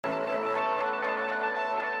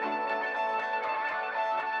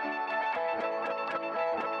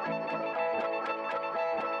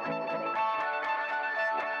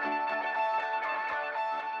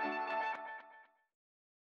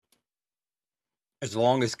as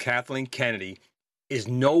long as Kathleen Kennedy is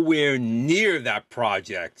nowhere near that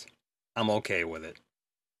project, I'm okay with it.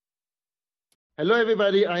 Hello,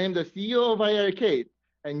 everybody. I am the CEO of iArcade,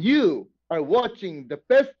 and you are watching the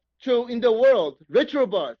best show in the world, Retro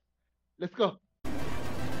Buzz. Let's go.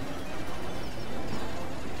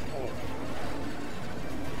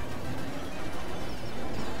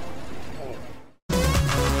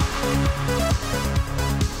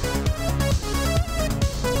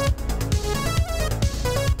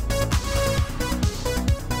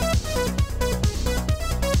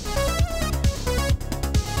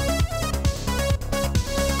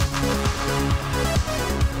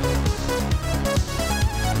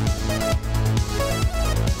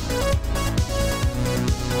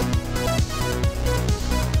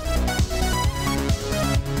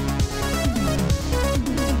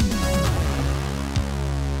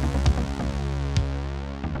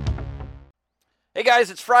 Hey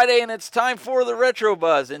guys, it's Friday and it's time for the Retro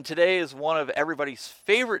Buzz, and today is one of everybody's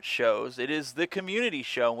favorite shows. It is the community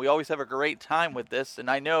show, and we always have a great time with this, and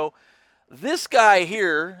I know this guy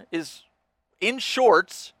here is in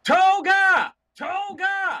shorts. Toga!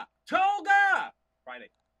 Toga! Toga! Friday.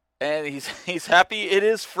 And he's happy it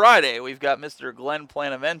is Friday. We've got Mr. Glenn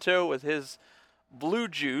Planamento with his blue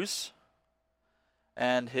juice.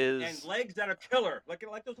 And legs that are killer. Look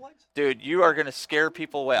at those legs. Dude, you are gonna scare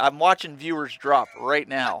people away. I'm watching viewers drop right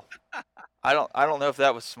now. I don't know if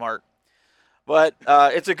that was smart, but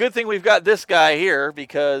it's a good thing we've got this guy here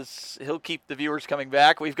because he'll keep the viewers coming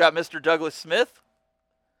back. We've got Mr. Douglas Smith.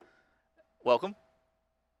 Welcome.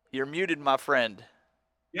 You're muted, my friend.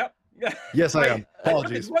 Yep. Yeah. Yes, I am.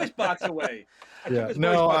 Apologies. Voice box away.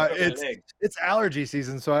 It's allergy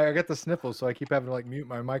season, so I get the sniffles, so I keep having to mute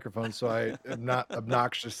my microphone so I am not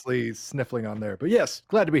obnoxiously sniffling on there. But yes,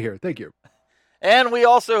 glad to be here. Thank you. And we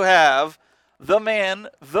also have the man,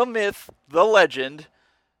 the myth, the legend,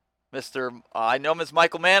 Mr. I know him as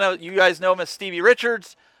Michael Manna. You guys know him as Stevie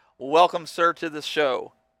Richards. Welcome, sir, to the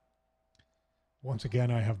show. Once again,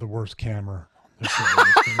 I have the worst camera.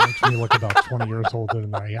 It makes me look about 20 years older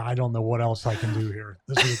than I don't know what else I can do here.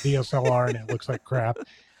 This is a DSLR and it looks like crap.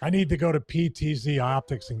 I need to go to PTZ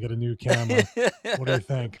Optics and get a new camera. What do you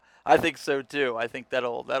think? I think so too. I think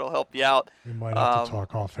that'll help you out. We might have to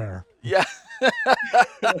talk off air. Yeah.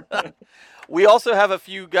 We also have a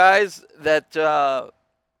few guys that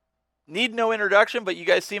need no introduction, but you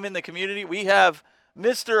guys see him in the community. We have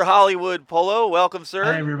Mr. Hollywood Polo. Welcome, sir.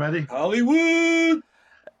 Hi, everybody. Hollywood.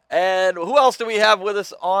 And who else do we have with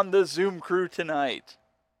us on the Zoom crew tonight?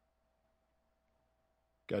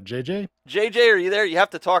 Got JJ. JJ, are you there? You have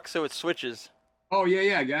to talk so it switches. Oh,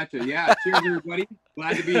 yeah, gotcha. Yeah, cheers, everybody.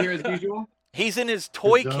 Glad to be here as usual. He's in his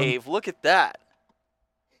toy cave. Look at that.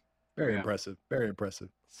 Very impressive. Very impressive.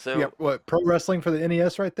 So, you got, what, pro wrestling for the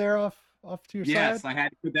NES right there off to your side? Yes, I had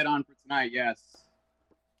to put that on for tonight, yes.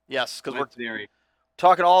 Yes, because we're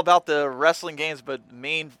talking all about the wrestling games, but the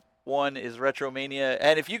main one is Retromania.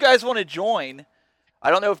 And if you guys want to join,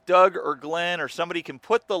 I don't know if Doug or Glenn or somebody can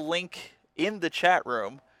put the link in the chat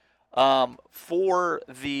room for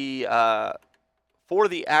the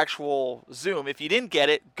actual Zoom. If you didn't get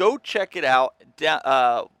it, go check it out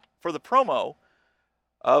for the promo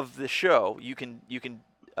of the show. You can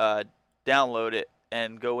download it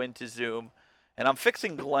and go into Zoom. And I'm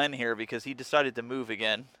fixing Glenn here because he decided to move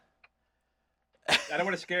again. I don't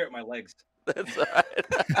want to scare at my legs. That's all right.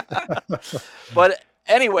 But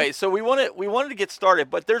anyway, so we wanted to get started,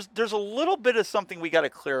 but there's a little bit of something we got to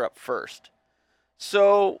clear up first.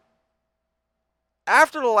 So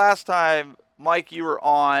after the last time, Mike, you were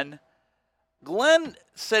on, Glenn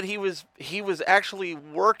said he was actually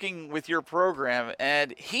working with your program,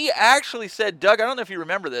 and he actually said, Doug, I don't know if you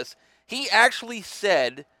remember this, he actually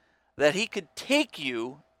said that he could take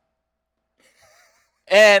you,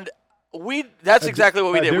 and that's exactly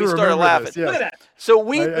what we did. We started laughing. This, yes. Look at that. So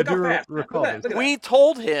we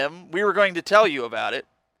told him we were going to tell you about it.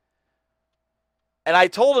 And I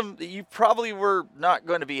told him that you probably were not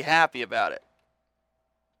going to be happy about it.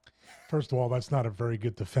 First of all, that's not a very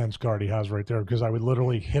good defense guard he has right there, because I would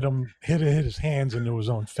literally hit his hands into his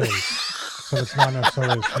own face. So it's not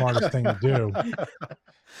necessarily the smartest thing to do.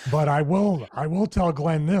 But I will tell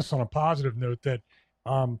Glenn this on a positive note, that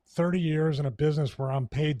 30 years in a business where I'm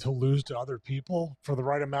paid to lose to other people for the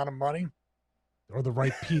right amount of money or the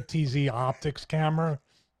right PTZ optics camera,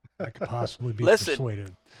 I could possibly be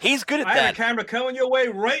persuaded. He's good at I that. have a camera coming your way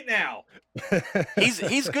right now.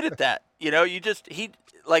 He's good at that. You know,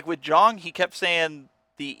 like with Jong, he kept saying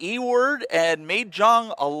the E word and made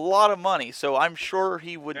Jong a lot of money. So I'm sure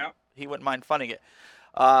he wouldn't mind funding it.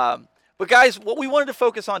 But guys, what we wanted to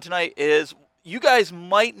focus on tonight is you guys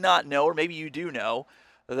might not know, or maybe you do know,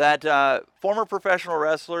 that former professional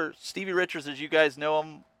wrestler Stevie Richards, as you guys know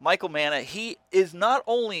him, Michael Manna, he is not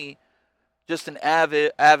only just an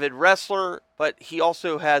avid wrestler, but he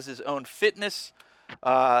also has his own fitness.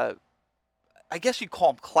 I guess you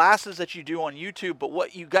call them classes that you do on YouTube. But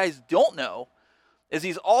what you guys don't know is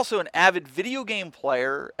he's also an avid video game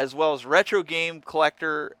player, as well as retro game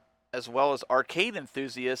collector, as well as arcade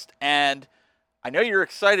enthusiast. And I know you're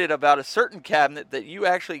excited about a certain cabinet that you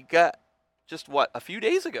actually got just a few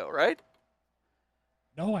days ago, right?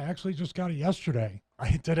 No, I actually just got it yesterday.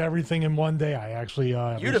 I did everything in one day. I actually You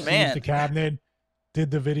received demand. the cabinet, did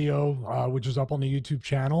the video, which is up on the YouTube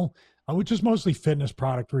channel, which is mostly fitness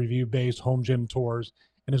product review based, home gym tours,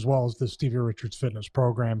 and as well as the Stevie Richards fitness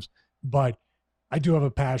programs. But I do have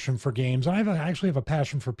a passion for games. I actually have a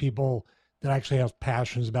passion for people that actually have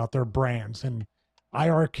passions about their brands. And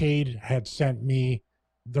iArcade had sent me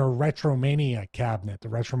their Retromania cabinet, the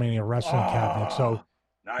Retromania wrestling cabinet. So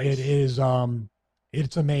Nice. it is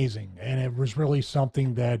it's amazing, and it was really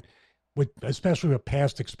something that, especially with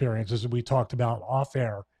past experiences that we talked about off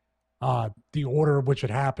air, the order of which it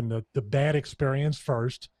happened, the bad experience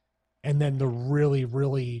first, and then the really,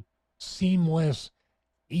 really seamless,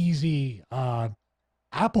 easy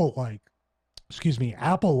Apple-like,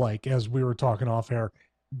 as we were talking off air,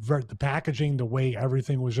 the packaging, the way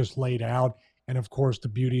everything was just laid out, and of course the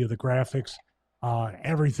beauty of the graphics,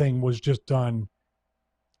 everything was just done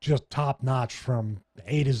just top notch from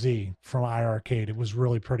A to Z from iArcade. It was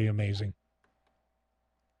really pretty amazing.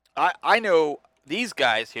 I know these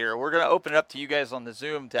guys here. We're going to open it up to you guys on the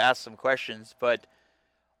Zoom to ask some questions, but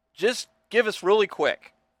just give us really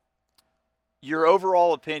quick your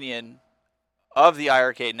overall opinion of the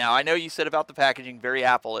iArcade. Now, I know you said about the packaging, very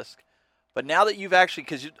Apple-esque, but now that you've actually,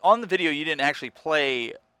 because on the video you didn't actually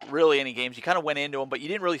play really any games, you kind of went into them, but you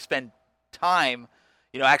didn't really spend time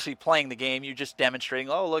actually playing the game. You're just demonstrating,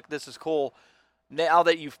 oh, look, this is cool. Now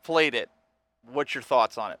that you've played it, what's your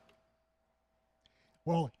thoughts on it?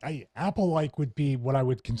 Well, Apple-like would be what I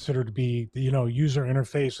would consider to be, user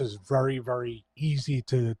interface is very, very easy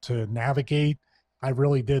to navigate. I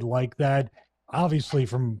really did like that. Obviously,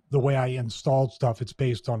 from the way I installed stuff, it's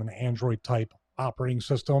based on an Android-type operating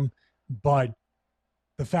system. But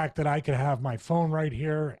the fact that I could have my phone right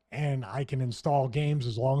here and I can install games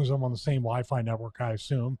as long as I'm on the same Wi-Fi network, I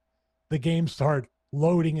assume, the games start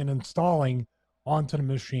loading and installing onto the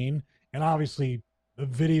machine. And obviously, the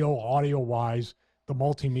video, audio-wise, the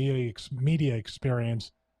multimedia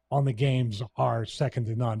experience on the games are second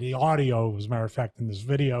to none. The audio, as a matter of fact, in this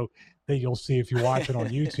video that you'll see if you watch it on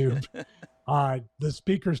YouTube, the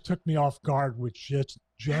speakers took me off guard with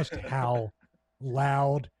just how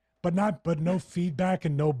loud, but no feedback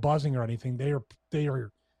and no buzzing or anything. They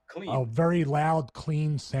are Clean. a very loud,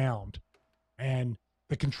 clean sound. And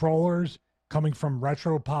the controllers coming from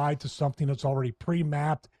RetroPie to something that's already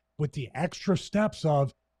pre-mapped with the extra steps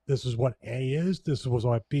of this is what A is, this is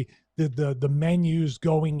what B, the menus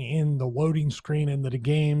going in the loading screen into the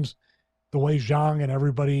games, the way Zhang and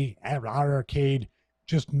everybody at iArcade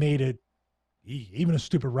just made it, even a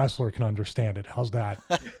stupid wrestler can understand it. How's that?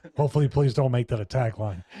 Hopefully, please don't make that a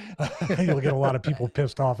tagline. You'll get a lot of people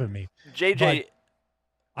pissed off at me. JJ,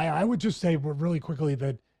 I would just say really quickly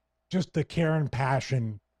that just the care and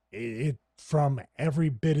passion, it from every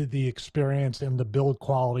bit of the experience and the build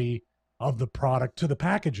quality of the product to the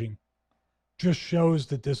packaging, just shows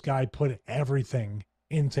that this guy put everything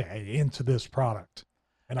into this product.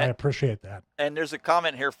 And I appreciate that. And there's a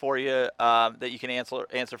comment here for you that you can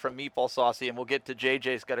answer from Meatball Saucy, and we'll get to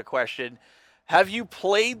JJ's got a question. Have you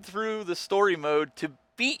played through the story mode to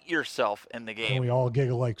beat yourself in the game? And we all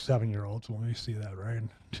giggle like 7-year-olds when we see that, right?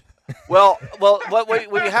 Well, what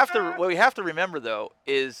we have to remember though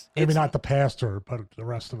is maybe not the pastor, but the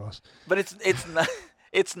rest of us. But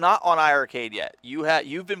it's not on iArcade yet.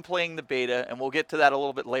 You've been playing the beta, and we'll get to that a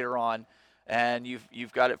little bit later on, and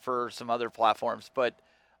you've got it for some other platforms, but.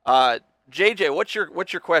 JJ, what's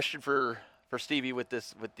your question for Stevie with the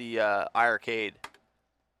iArcade?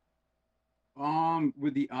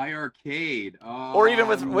 With the iArcade, or even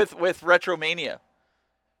with Retromania.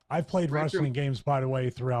 I've played wrestling games, by the way,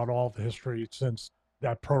 throughout all the history since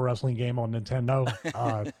that pro wrestling game on Nintendo.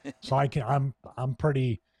 So I'm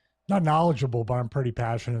pretty not knowledgeable, but I'm pretty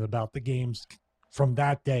passionate about the games from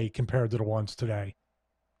that day compared to the ones today.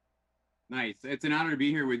 Nice. It's an honor to be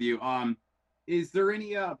here with you. Is there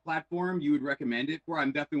any platform you would recommend it for? I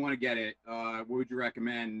definitely want to get it. What would you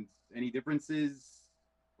recommend? Any differences,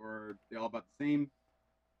 or are they all about the same?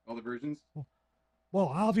 All the versions? Well,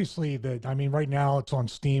 obviously, right now it's on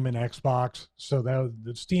Steam and Xbox. So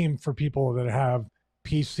the Steam for people that have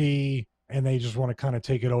PC and they just want to kind of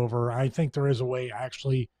take it over. I think there is a way,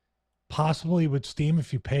 actually, possibly with Steam,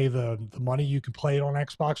 if you pay the money, you can play it on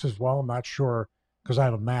Xbox as well. I'm not sure because I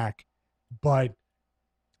have a Mac, but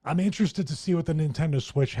I'm interested to see what the Nintendo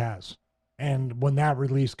Switch has and when that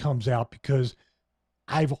release comes out, because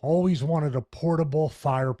I've always wanted a portable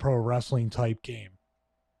Fire Pro Wrestling type game.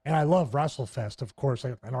 And I love WrestleFest, of course.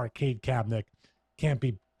 An arcade cabinet can't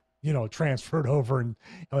be, transferred over, and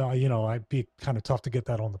I'd be kind of tough to get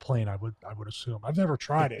that on the plane. I would assume. I've never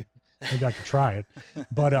tried it. Maybe I could try it.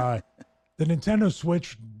 But the Nintendo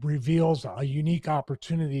Switch reveals a unique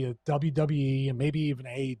opportunity that WWE and maybe even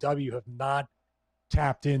AEW have not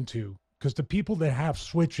tapped into, because the people that have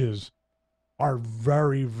Switches are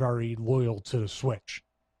very, very loyal to the Switch.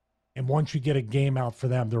 And once you get a game out for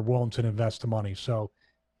them, they're willing to invest the money. So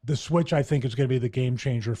the Switch, I think, is going to be the game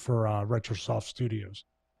changer for Retrosoft Studios.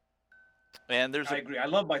 And I agree. I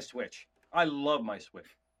love my Switch. I love my Switch.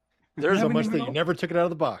 There's so much that you never took it out of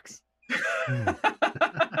the box.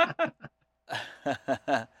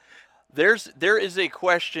 There is a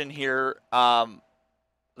question here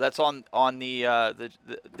that's on the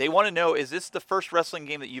they want to know, is this the first wrestling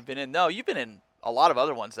game that you've been in? No, you've been in a lot of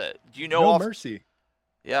other ones. That do you know? No Mercy.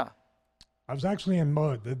 Yeah, I was actually in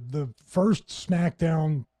mode. The first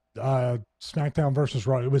SmackDown versus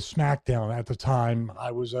Raw. It was SmackDown at the time.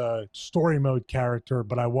 I was a story mode character,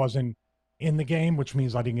 but I wasn't in the game, which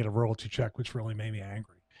means I didn't get a royalty check, which really made me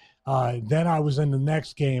angry. Then I was in the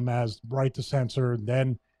next game as Right to Censor.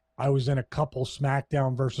 Then I was in a couple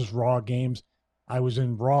SmackDown versus Raw games. I was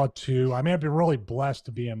in Raw 2. I mean, I've been really blessed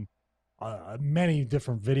to be in many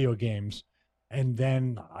different video games. And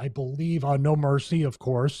then I believe No Mercy, of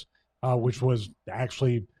course, which was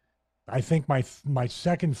actually, I think, my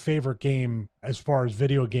second favorite game as far as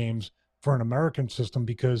video games for an American system,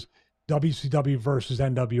 because WCW versus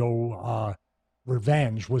NWO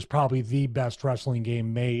Revenge was probably the best wrestling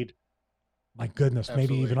game made. My goodness,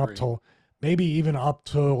 maybe even up till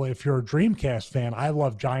if you're a Dreamcast fan, I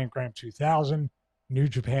love Giant Graham 2000, New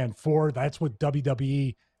Japan 4. That's what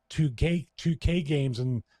WWE 2K games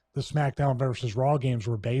and the SmackDown versus Raw games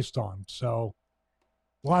were based on. So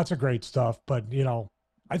lots of great stuff. But,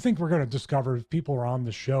 I think we're going to discover, if people are on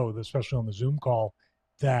the show, especially on the Zoom call,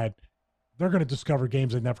 that they're going to discover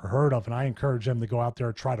games they've never heard of. And I encourage them to go out there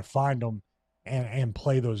and try to find them and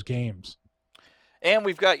play those games. And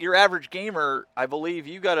we've got Your Average Gamer. I believe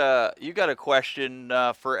you got a question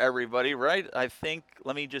for everybody, right? I think.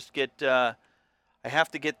 Let me just get. I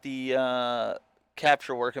have to get the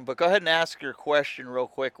capture working, but go ahead and ask your question real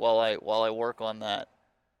quick while I work on that.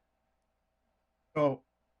 So,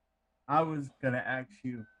 I was gonna ask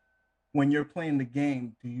you, when you're playing the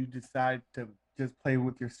game, do you decide to just play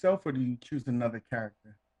with yourself, or do you choose another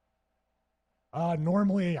character?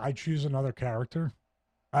 Normally, I choose another character.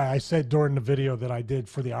 I said during the video that I did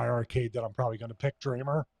for the iArcade that I'm probably going to pick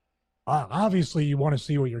Dreamer. Obviously, you want to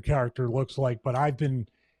see what your character looks like, but I've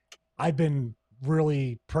been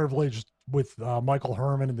really privileged with Michael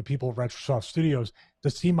Herman and the people at Retrosoft Studios to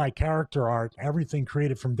see my character art, everything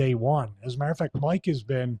created from day one. As a matter of fact, Mike has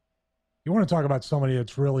been, you want to talk about somebody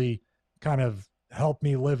that's really kind of helped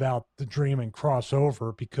me live out the dream and cross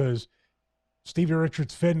over, because Stevie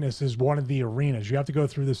Richards Fitness is one of the arenas. You have to go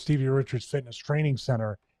through the Stevie Richards Fitness Training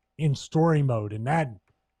Center in story mode. And that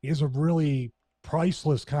is a really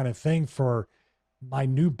priceless kind of thing for my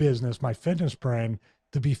new business, my fitness brand,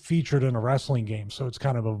 to be featured in a wrestling game. So it's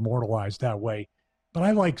kind of immortalized that way. But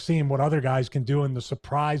I like seeing what other guys can do and the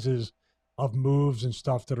surprises of moves and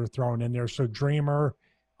stuff that are thrown in there. So Dreamer,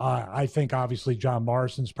 I think obviously John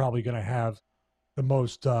Morrison's probably going to have the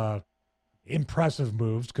most impressive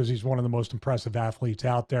moves, because he's one of the most impressive athletes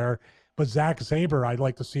out there. But Zack Sabre, I'd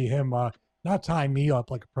like to see him not tie me up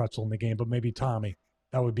like a pretzel in the game, but maybe Tommy.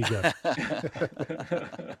 That would be good.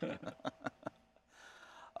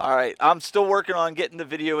 All right, I'm still working on getting the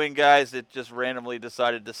video in, guys. It just randomly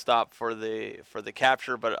decided to stop for the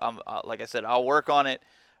capture, but like I said, I'll work on it.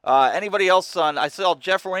 Anybody else on? I saw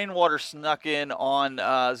Jeff Rainwater snuck in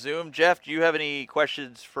on Zoom. Jeff, do you have any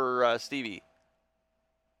questions for Stevie?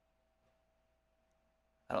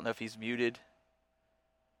 I don't know if he's muted.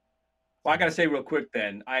 Well, I got to say real quick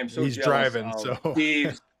then, I am so He's jealous driving, of so.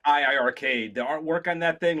 Steve's iArcade. The artwork on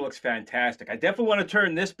that thing looks fantastic. I definitely want to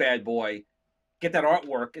turn this bad boy, get that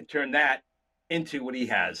artwork, and turn that into what he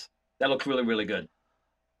has. That looks really, really good.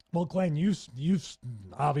 Well, Glenn, you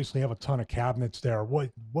obviously have a ton of cabinets there.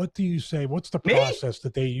 What do you say? What's the Me? process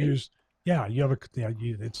that they use? Yeah, you have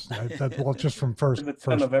it's well, just from first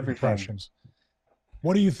impressions.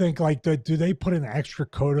 What do you think? Like, do they put an extra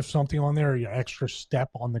coat of something on there, or an extra step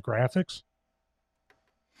on the graphics?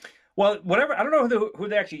 Well, whatever. I don't know who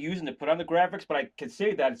they're actually using to put on the graphics, but I can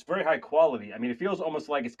say that it's very high quality. I mean, it feels almost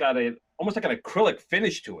like it's got almost like an acrylic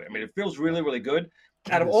finish to it. I mean, it feels really, really good.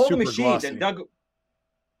 Out of It's all the super machines, glossy. and Doug,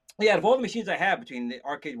 yeah, out of all the machines I have between the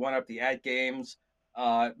arcade one up, the ad games,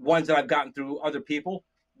 ones that I've gotten through other people,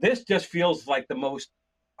 this just feels like the most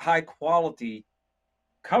high quality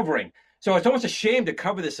covering. So it's almost a shame to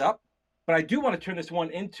cover this up, but I do want to turn this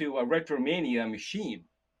one into a Retromania machine,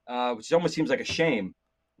 which almost seems like a shame.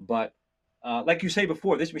 But like you say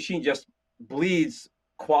before, this machine just bleeds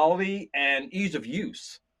quality and ease of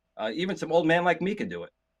use. Even some old man like me can do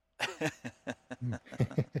it.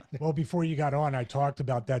 Well, before you got on, I talked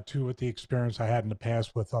about that too with the experience I had in the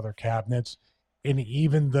past with other cabinets, and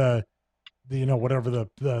even the whatever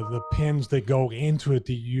the pins that go into it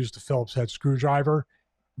that you use the Phillips head screwdriver.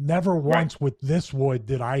 Never Right. once with this wood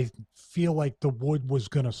did I feel like the wood was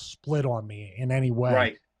going to split on me in any way.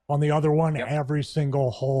 Right. On the other one, Yep. every single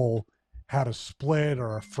hole had a split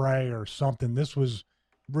or a fray or something. This was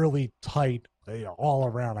really tight all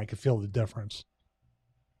around. I could feel the difference.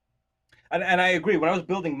 And I agree. When I was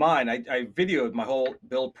building mine, I videoed my whole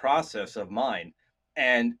build process of mine,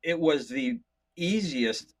 and it was the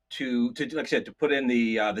easiest to like I said, to put in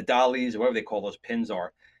the dollies or whatever they call those pins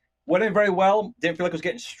are. Went in very well. Didn't feel like it was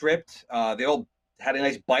getting stripped. They all had a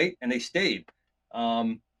nice bite and they stayed.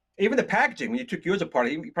 Even the packaging, when you took yours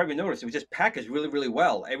apart, you probably noticed it was just packaged really, really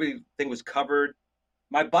well. Everything was covered.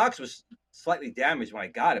 My box was slightly damaged when I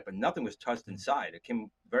got it, but nothing was touched inside. It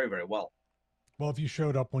came very, very well. Well, if you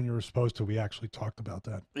showed up when you were supposed to, we actually talked about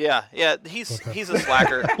that. Yeah, he's Okay. he's a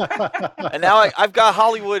slacker. And now I've got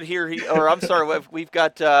Hollywood here, or I'm sorry, we've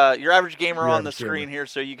got your average gamer on the screen here,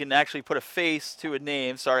 so you can actually put a face to a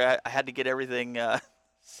name. Sorry, I had to get everything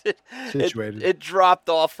Situated. It dropped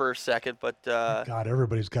off for a second, but God,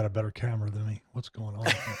 everybody's got a better camera than me. What's going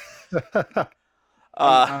on?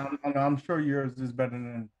 I'm sure yours is better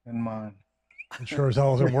than mine. It sure as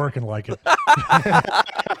hell isn't working like it.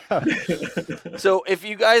 So if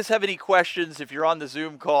you guys have any questions, if you're on the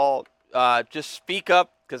Zoom call, just speak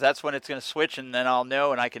up, because that's when it's going to switch, and then I'll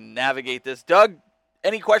know and I can navigate this. Doug,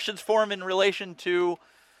 any questions for him in relation to?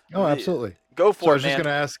 Oh, absolutely. Go for So I it, was just man.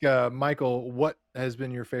 going to ask Michael, what has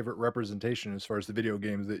been your favorite representation as far as the video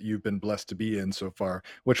games that you've been blessed to be in so far?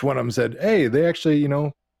 Which one of them said, hey, they actually,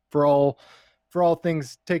 for all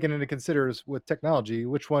things taken into consider with technology,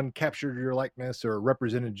 which one captured your likeness or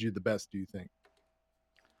represented you the best, do you think?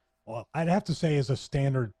 Well, I'd have to say, as a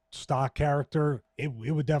standard stock character, it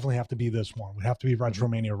would definitely have to be this one. It would have to be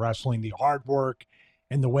Retromania Wrestling. The hard work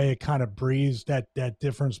and the way it kind of breathes that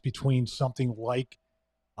difference between something like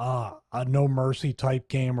a No Mercy type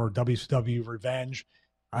game or WCW Revenge,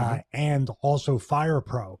 and also Fire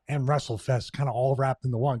Pro and WrestleFest, kind of all wrapped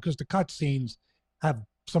into one, because the cutscenes have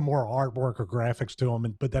some more artwork or graphics to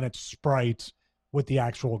them, but then it's sprites with the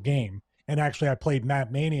actual game. And actually, I played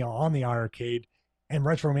Matt Mania on the arcade, and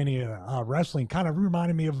Retromania Wrestling kind of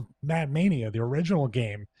reminded me of Matt Mania, the original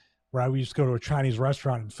game, where I used to go to a Chinese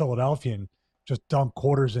restaurant in Philadelphia and just dump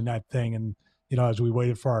quarters in that thing. And, as we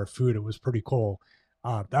waited for our food, it was pretty cool.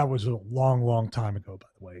 That was a long, long time ago, by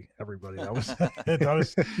the way, everybody. That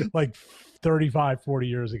was like 35, 40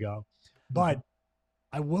 years ago. But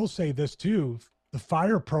I will say this too, the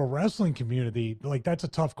Fire Pro Wrestling community, like, that's a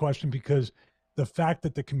tough question, because the fact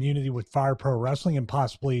that the community with Fire Pro Wrestling and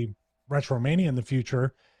possibly Retromania in the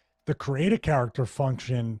future, the create a character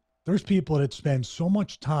function, there's people that spend so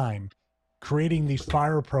much time creating these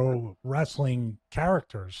Fire Pro Wrestling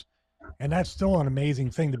characters. And that's still an amazing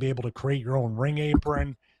thing, to be able to create your own ring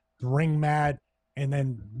apron, ring mat, and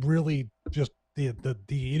then really just the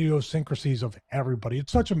idiosyncrasies of everybody.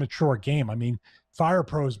 It's such a mature game. I mean, Fire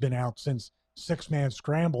Pro has been out since Six-Man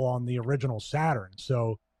Scramble on the original Saturn.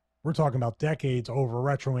 So we're talking about decades over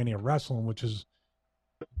Retromania Wrestling, which is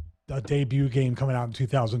a debut game coming out in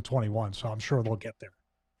 2021. So I'm sure they'll get there.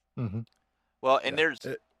 Well, and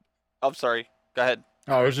I'm sorry. Go ahead.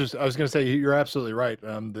 I was going to say, you're absolutely right.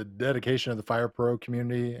 The dedication of the Fire Pro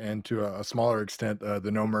community, and to a smaller extent,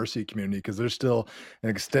 the No Mercy community, because there's still an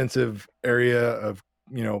extensive area of,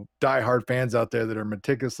 diehard fans out there that are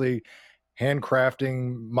meticulously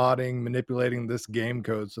handcrafting, modding, manipulating this game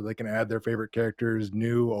code so they can add their favorite characters,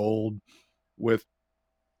 new, old, with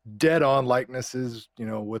dead on likenesses,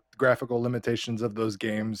 with graphical limitations of those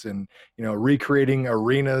games, and, recreating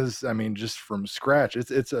arenas. I mean, just from scratch.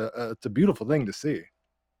 It's a beautiful thing to see.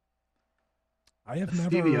 I have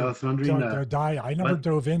Stevie, I was wondering, I never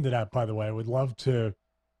dove into that, by the way. I would love to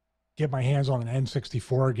get my hands on an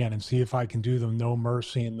N64 again and see if I can do the No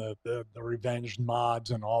Mercy and the Revenge mods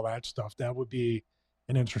and all that stuff. That would be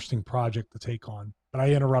an interesting project to take on. But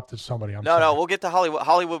I interrupted somebody. I'm No, sorry. no, we'll get to Hollywood.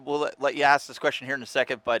 Hollywood, we'll let you ask this question here in a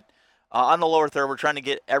second. But on the lower third, we're trying to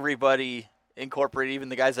get everybody incorporated, even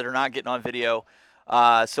the guys that are not getting on video.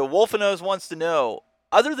 So Wolfenos wants to know,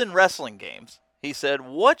 other than wrestling games, he said,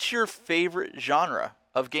 what's your favorite genre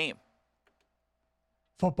of game?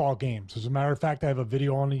 Football games. As a matter of fact, I have a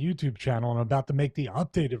video on the YouTube channel, and I'm about to make the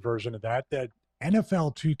updated version of that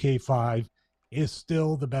NFL 2K5 is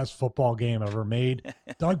still the best football game ever made.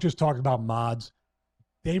 Doug just talked about mods.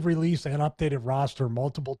 They've released an updated roster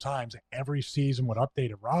multiple times every season with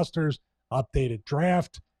updated rosters, updated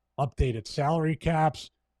draft, updated salary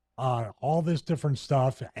caps, all this different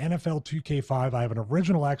stuff. NFL 2K5, I have an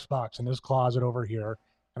original Xbox in this closet over here,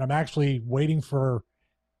 and I'm actually waiting for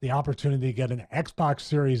the opportunity to get an Xbox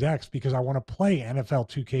Series X because I want to play NFL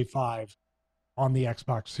 2K5 on the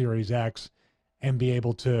Xbox Series X and be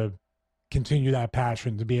able to continue that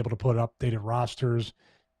passion, to be able to put updated rosters.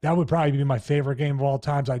 That would probably be my favorite game of all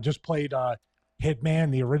times. I just played Hitman,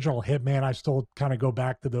 the original Hitman. I still kind of go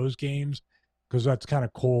back to those games because that's kind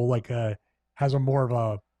of cool. Like has a more of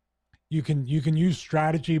a, you can use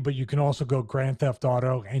strategy, but you can also go Grand Theft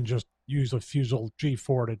Auto and just use a Fusel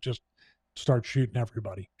G4 to just start shooting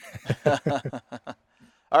everybody.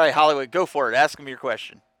 All right, Hollywood, go for it. Ask him your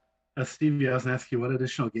question. Stevie, I was going to ask you, what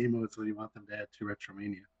additional game modes would you want them to add to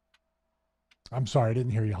Retromania? I'm sorry, I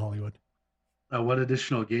didn't hear you, Hollywood. What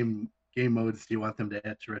additional game modes do you want them to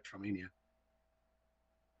add to Retromania?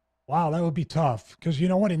 Wow, that would be tough. Because you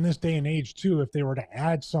know what? In this day and age, too, if they were to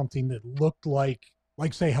add something that looked like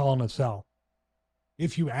say, Hell in a Cell,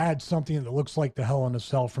 if you add something that looks like the Hell in a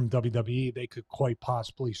Cell from WWE, they could quite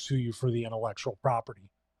possibly sue you for the intellectual property.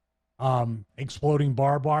 Exploding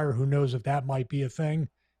barbed wire, who knows if that might be a thing.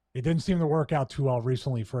 It didn't seem to work out too well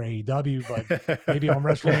recently for AEW, but maybe on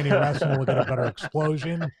WrestleMania Wrestling we'll get a better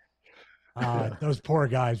explosion. Those poor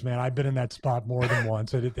guys, man. I've been in that spot more than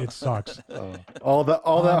once. It sucks. All that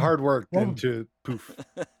hard work into poof.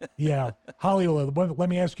 Yeah. Hollywood, let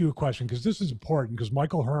me ask you a question, because this is important, because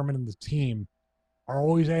Michael Herman and the team are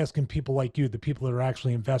always asking people like you, the people that are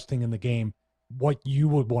actually investing in the game, what you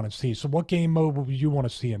would want to see. So what game mode would you want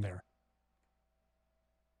to see in there?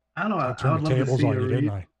 I don't know. I turned the tables on you, didn't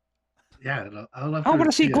I? Yeah, I would love. I want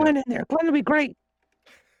to see Glenn in there. Glenn would be great.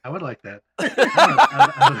 I would like that. I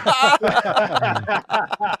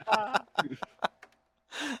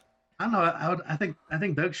don't know. I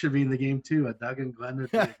think Doug should be in the game too. Doug and Glenn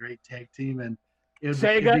would be a great tag team, and it'd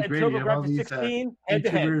be great. You have all these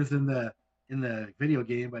YouTubers in the video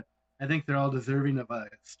game, but I think they're all deserving of a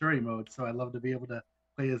story mode. So I'd love to be able to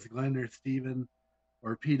play as Glenn or Steven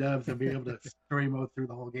or P-Dubs and be able to story mode through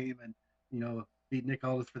the whole game and beat Nick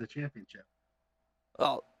Aldis for the championship.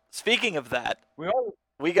 Well, speaking of that, we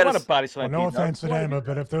got a body slam. No offense to them,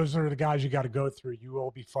 but if those are the guys you got to go through, you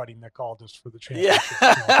will be fighting Nick Aldis for the championship.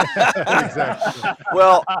 Yeah. Exactly.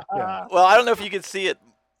 Well, I don't know if you can see it,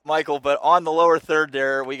 Michael, but on the lower third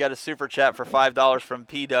there, we got a super chat for $5 from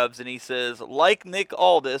P-Dubs, and he says, like Nick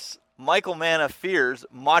Aldis, Michael Manna fears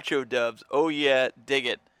Macho Dubs. Oh, yeah, dig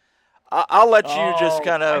it. I'll let you just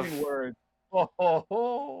kind of...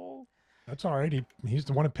 That's all right. He's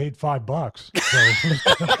the one that paid $5. So he's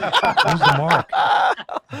the mark.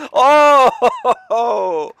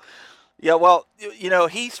 Oh, yeah. Well,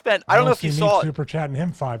 he spent. I don't know if you saw super chatting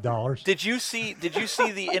him $5. Did you see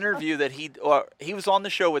the interview that he was on the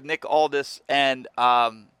show with Nick Aldis and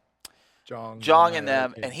Jong and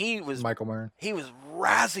them, and he was Michael Marin. He was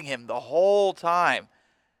razzing him the whole time,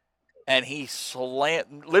 and he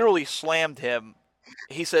literally slammed him.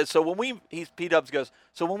 He said, so when P-Dubs goes,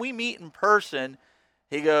 so when we meet in person,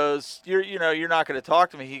 he goes, you're not going to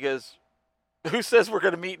talk to me. He goes, who says we're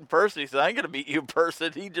going to meet in person? He said, I ain't going to meet you in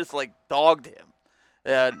person. He just dogged him.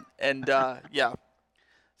 And yeah.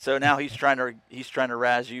 So now he's trying to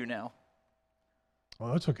razz you now.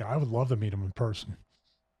 Well, that's okay. I would love to meet him in person.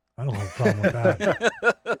 I don't have a problem with that.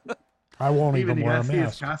 I won't even wear a mask.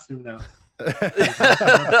 His costume now.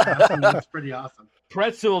 That's pretty awesome.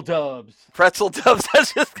 Pretzel Dubs. That's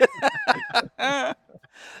just.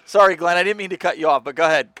 Sorry, Glenn. I didn't mean to cut you off, but go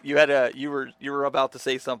ahead. You were about to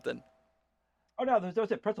say something. Oh no, that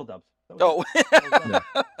was it. Pretzel Dubs.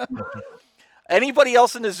 Anybody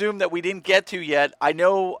else in the Zoom that we didn't get to yet? I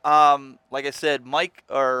know, like I said,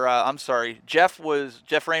 Jeff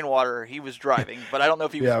Rainwater. He was driving, but I don't know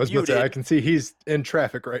if he was I was muted. about to say, I can see he's in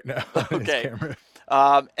traffic right now. Okay.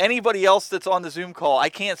 Anybody else that's on the Zoom call? I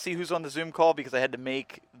can't see who's on the Zoom call because I had to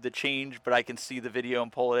make the change, but I can see the video and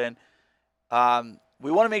pull it in.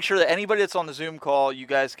 We want to make sure that anybody that's on the Zoom call, you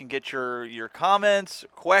guys can get your comments,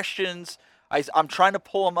 questions. I'm trying to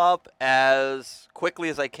pull them up as quickly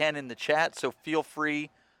as I can in the chat, so feel free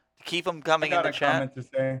to keep them coming in the chat. I got a comment to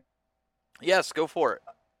say. Yes, go for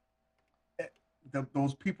it.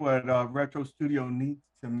 Those people at Retro Studio need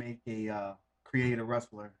to make a create a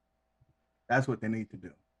wrestler. That's what they need to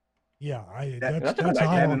do. Yeah, that's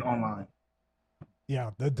online.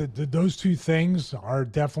 Yeah, those two things are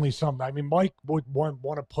definitely something. I mean, Mike would want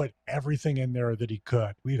to put everything in there that he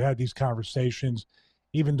could. We've had these conversations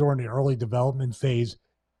even during the early development phase.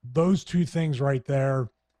 Those two things right there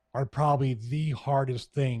are probably the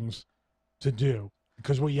hardest things to do,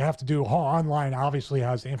 because what you have to do online obviously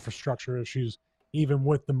has infrastructure issues, even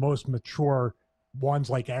with the most mature ones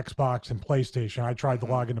like Xbox and PlayStation. I tried to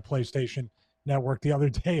log into PlayStation Network the other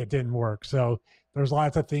day. It didn't work. So there's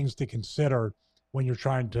lots of things to consider when you're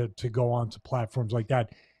trying to go on to platforms like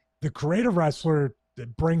that. The creative wrestler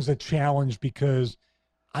brings a challenge, because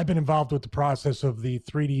I've been involved with the process of the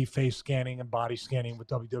 3D face scanning and body scanning with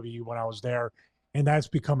WWE when I was there, and that's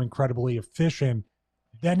become incredibly efficient.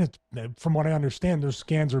 Then, from what I understand, those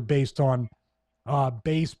scans are based on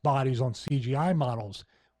base bodies on CGI models.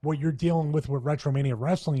 What you're dealing with Retromania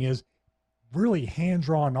Wrestling is really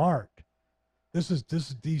hand-drawn art. This is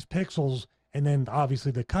these pixels, and then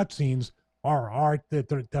obviously the cutscenes are art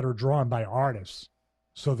that are drawn by artists.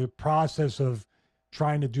 So the process of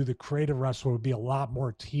trying to do the creative wrestler would be a lot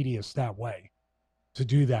more tedious that way to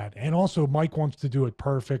do that. And also Mike wants to do it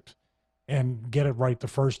perfect and get it right the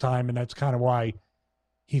first time. And that's kind of why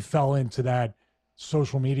he fell into that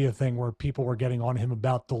social media thing where people were getting on him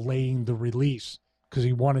about delaying the release, because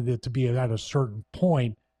he wanted it to be at a certain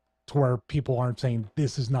point to where people aren't saying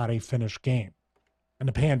this is not a finished game. And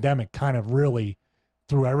the pandemic kind of really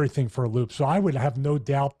threw everything for a loop. So I would have no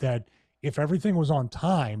doubt that if everything was on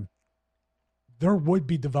time, there would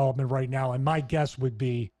be development right now. And my guess would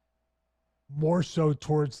be more so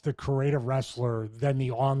towards the creative wrestler than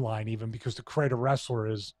the online, even, because the creative wrestler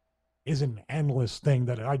is an endless thing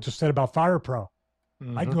that I just said about Fire Pro.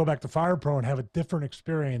 Mm-hmm. I can go back to Fire Pro and have a different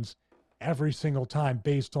experience every single time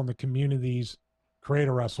based on the community's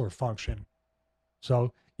creative wrestler function.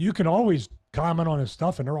 So you can always comment on his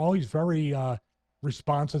stuff, and they're always very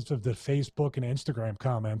responsive to the Facebook and Instagram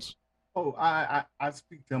comments. Oh, I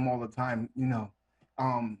speak to them all the time. You know,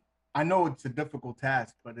 I know it's a difficult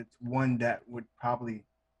task, but it's one that would probably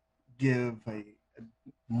give a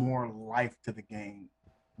more life to the game,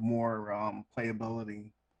 more playability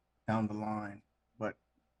down the line. But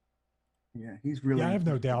yeah, he's really. Yeah, I have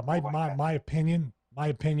no doubt. My opinion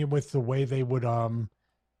with the way they would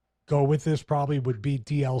go with this probably would be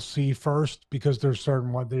DLC first, because there's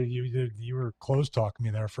certain one that you were close talking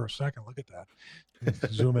me there for a second. Look at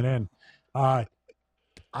that, zooming in. I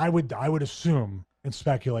would assume and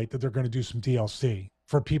speculate that they're going to do some DLC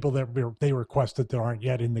for people that they requested that aren't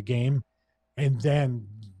yet in the game, and then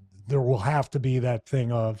there will have to be that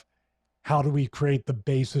thing of how do we create the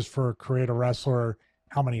basis for a creative wrestler?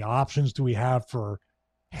 How many options do we have for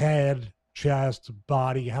head, chest,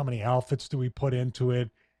 body? How many outfits do we put into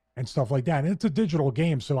it? And stuff like that. And it's a digital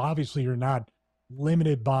game, so obviously you're not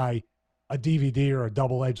limited by a DVD or a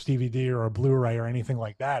double-edged DVD or a Blu-ray or anything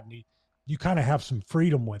like that. And you kind of have some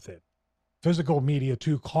freedom with it. Physical media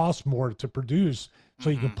too costs more to produce, so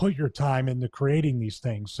you can put your time into creating these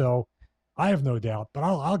things. So I have no doubt, but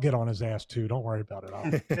I'll get on his ass too. Don't worry about it.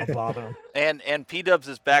 I'll bother him. And P-Dubs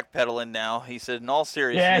is backpedaling now. He said, in all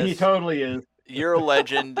seriousness, yeah, he totally is. You're a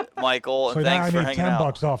legend, Michael, and so thanks now for I hanging made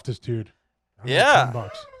out. $10 off this dude. Yeah. $10.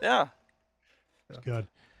 Yeah. It's good.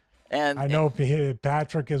 And I know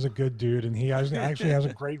Patrick is a good dude, and he actually has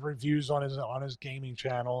great reviews on his gaming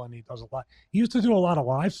channel, and he does a lot. He used to do a lot of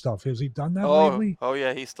live stuff. Has he done that lately? Oh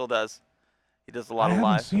yeah, he still does. He does a lot of live.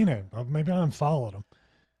 I haven't seen it. Maybe I unfollowed him.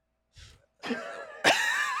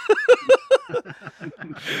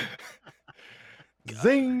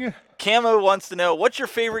 Zing. Camo wants to know, what's your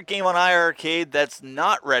favorite game on iArcade that's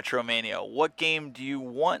not Retromania? What game do you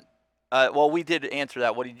want? Well, we did answer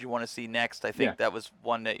that. What did you want to see next? I think that was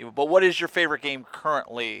one that you. But what is your favorite game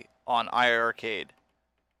currently on iArcade?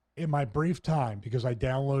 In my brief time, because I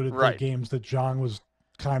downloaded the games that John was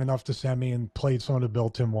kind enough to send me and played some of the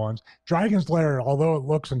built-in ones. Dragon's Lair, although it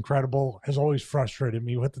looks incredible, has always frustrated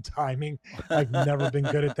me with the timing. I've never been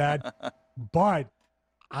good at that. But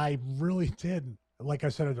I really did, like I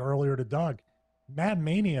said earlier to Doug, Mad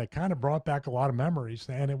Mania kind of brought back a lot of memories,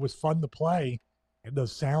 and it was fun to play. And the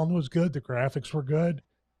sound was good, the graphics were good,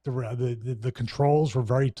 the controls were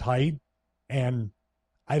very tight, and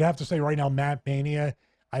I'd have to say right now, Mad Mania,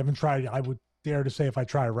 I haven't tried. I would dare to say if I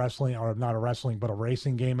try a wrestling, or not a wrestling, but a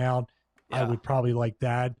racing game out, I would probably like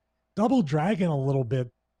that. Double Dragon a little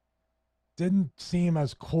bit didn't seem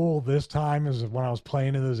as cool this time as when I was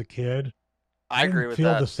playing it as a kid. I agree didn't with feel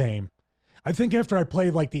that. the same. I think after I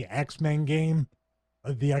played like the X-Men game,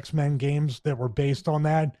 the X-Men games that were based on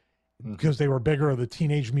that, because they were bigger, the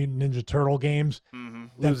Teenage Mutant Ninja Turtle games,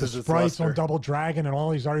 that the sprites on Double Dragon and all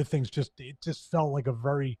these other things just felt like a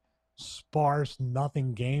very sparse,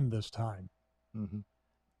 nothing game this time.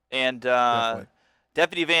 And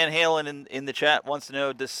Deputy Van Halen in the chat wants to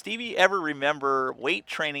know, does Stevie ever remember weight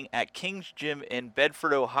training at King's Gym in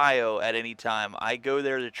Bedford, Ohio at any time? I go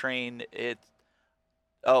there to train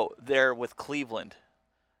there with Cleveland.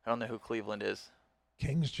 I don't know who Cleveland is.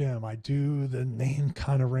 King's Gym, I do. The name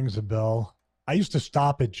kind of rings a bell. I used to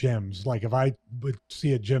stop at gyms. Like if I would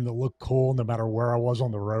see a gym that looked cool, no matter where I was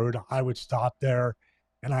on the road, I would stop there.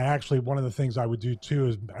 And I actually, one of the things I would do too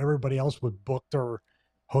is everybody else would book their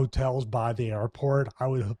hotels by the airport. I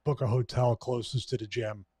would book a hotel closest to the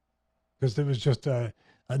gym because it was just a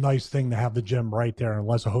nice thing to have the gym right there.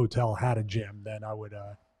 Unless a hotel had a gym, then I would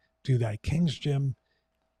do that. King's Gym,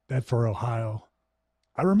 Bedford, Ohio.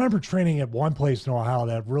 I remember training at one place in Ohio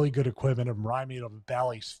that had really good equipment. It reminded me of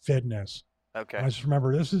Bally's Fitness. Okay. And I just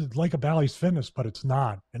remember this is like a Bally's Fitness, but it's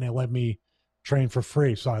not. And they let me train for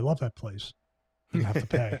free. So I love that place. You have to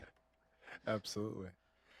pay. Absolutely.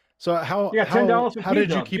 So how $10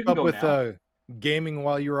 did you keep up with gaming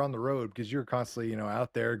while you were on the road? Because you're constantly,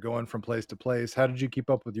 out there going from place to place. How did you keep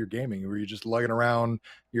up with your gaming? Were you just lugging around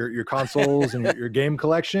your consoles and your game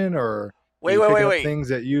collection, or wait, things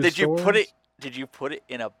that you Did you put it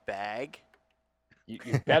in a bag? You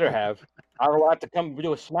better have. I will have to come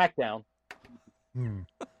do a SmackDown.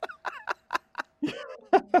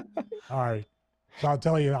 All right. So I'll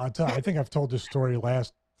tell you. I think I've told this story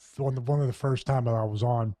last one of the first time that I was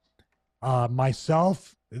on.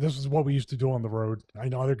 Myself, this is what we used to do on the road. I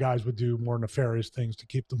know other guys would do more nefarious things to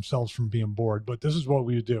keep themselves from being bored, but this is what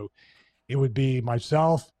we would do. It would be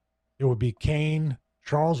myself. It would be Kane,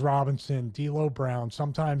 Charles Robinson, D'Lo Brown,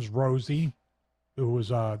 sometimes Rosie, who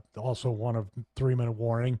was also one of 3 Minute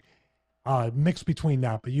Warning. Mixed between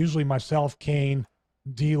that, but usually myself, Kane,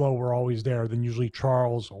 D'Lo were always there. Then usually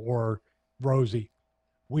Charles or Rosie.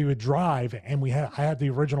 We would drive, and I had the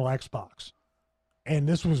original Xbox, and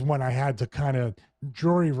this was when I had to kind of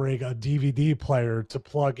jury rig a DVD player to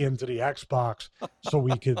plug into the Xbox so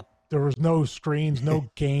we could. There was no screens, no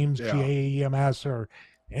games, GAEMS or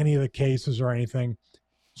any of the cases or anything.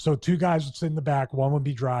 So 2 guys would sit in the back, one would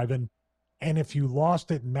be driving, and if you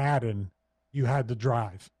lost at Madden, you had to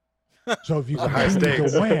drive. So if you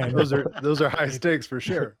continued to win, those are high stakes for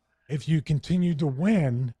sure. If you continued to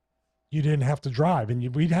win, you didn't have to drive,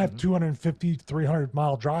 and we'd have 250,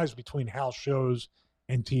 300-mile drives between house shows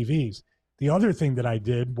and TVs. The other thing that I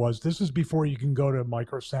did was, this is before you can go to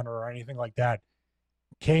Micro Center or anything like that.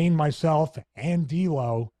 Kane, myself, and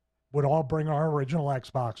D'Lo would all bring our original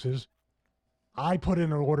Xboxes. I put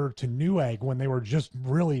in an order to Newegg when they were just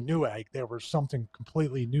really Newegg. They were something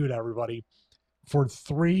completely new to everybody, for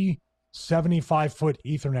 3 75-foot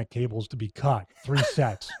Ethernet cables to be cut, 3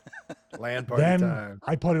 sets. LAN party then time.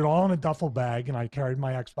 I put it all in a duffel bag, and I carried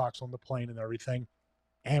my Xbox on the plane and everything.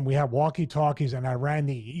 And we had walkie-talkies, and I ran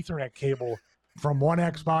the Ethernet cable from one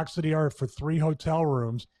Xbox to the other for 3 hotel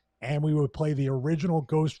rooms, and we would play the original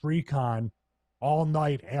Ghost Recon all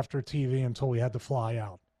night after TV until we had to fly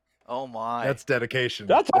out. Oh my! That's dedication.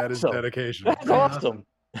 That is dedication. That's awesome.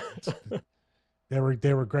 They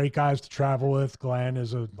were great guys to travel with. Glenn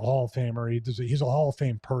is a Hall of Famer. He's a Hall of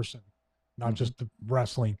Fame person, not just the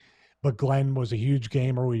wrestling. But Glenn was a huge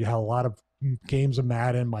gamer. We had a lot of games of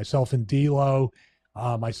Madden. Myself and D'Lo,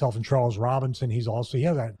 myself and Charles Robinson. He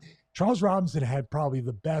had that. Charles Robinson had probably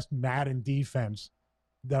the best Madden defense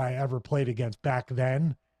that I ever played against back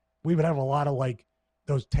then. We would have a lot of like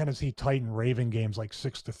those Tennessee Titan Raven games, like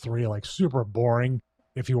 6-3, like super boring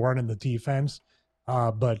if you weren't in the defense.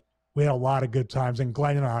 But we had a lot of good times, and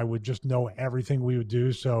Glenn and I would just know everything we would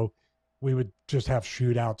do. So we would just have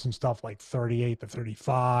shootouts and stuff like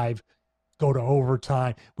 38-35, go to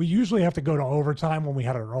overtime. We usually have to go to overtime when we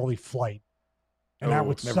had an early flight, and that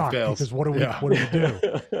would suck because what do we do?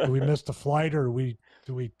 Do we miss the flight, or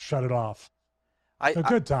do we shut it off?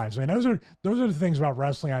 Good times. I mean, those are the things about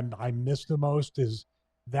wrestling I miss the most, is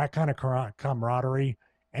that kind of camaraderie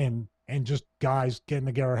and just guys getting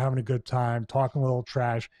together, having a good time, talking a little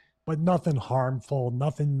trash, but nothing harmful,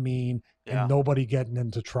 nothing mean, and nobody getting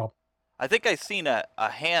into trouble. I think I seen a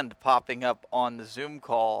hand popping up on the Zoom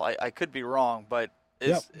call. I could be wrong, but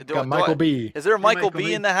Michael B. Is there a Michael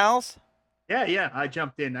B in the house? Yeah, I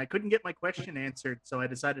jumped in. I couldn't get my question answered, so I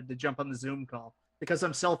decided to jump on the Zoom call because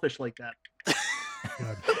I'm selfish like that.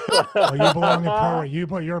 Good. Well, you belong in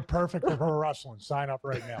pro. You're perfect for pro wrestling. Sign up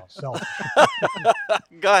right now. Selfish.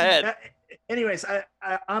 Go ahead. Anyways,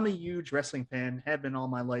 I'm a huge wrestling fan, have been all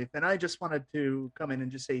my life, and I just wanted to come in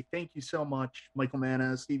and just say thank you so much, Michael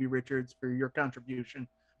Manna, Stevie Richards, for your contribution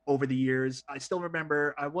over the years. I still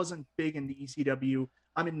remember I wasn't big into ECW.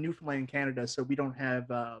 I'm in Newfoundland, Canada, so we don't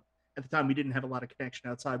have at the time we didn't have a lot of connection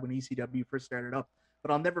outside when ECW first started up.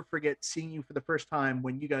 But I'll never forget seeing you for the first time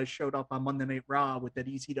when you guys showed up on Monday Night Raw with that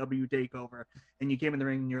ECW takeover, and you came in the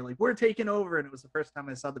ring and you're like, "We're taking over," and it was the first time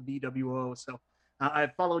I saw the BWO. So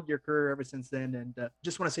I've followed your career ever since then, and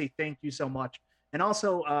just want to say thank you so much. And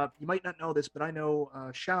also, you might not know this, but I know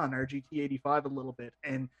Sean, RGT85, a little bit.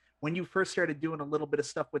 And when you first started doing a little bit of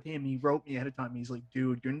stuff with him, he wrote me ahead of time. He's like,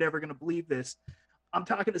 "Dude, you're never gonna believe this. I'm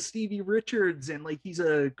talking to Stevie Richards, and like he's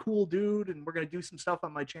a cool dude, and we're gonna do some stuff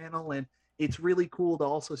on my channel, and it's really cool to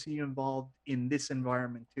also see you involved in this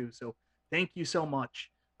environment too. So thank you so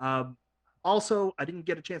much." Also, I didn't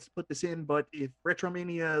get a chance to put this in, but if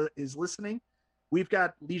Retromania is listening, we've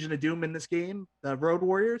got Legion of Doom in this game, the Road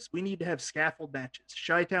Warriors. We need to have scaffold matches.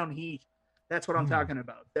 Chi-Town Heat. That's what I'm talking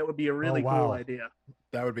about. That would be a really cool idea.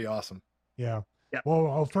 That would be awesome. Yeah. Yeah.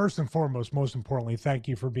 Well, first and foremost, most importantly, thank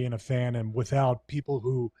you for being a fan. And without people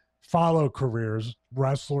who follow careers,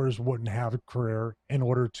 wrestlers wouldn't have a career in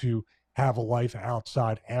order to have a life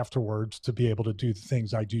outside afterwards to be able to do the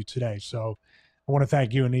things I do today. So I want to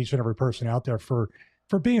thank you and each and every person out there for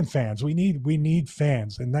being fans. We need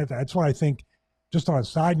fans. And that's what I think, just on a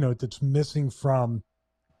side note, that's missing from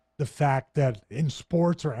the fact that in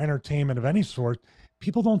sports or entertainment of any sort,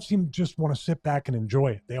 people don't seem to just want to sit back and enjoy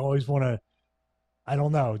it. They always want to, I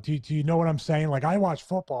don't know. Do you know what I'm saying? Like, I watch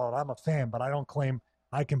football and I'm a fan, but I don't claim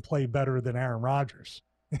I can play better than Aaron Rodgers.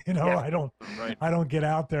 I don't get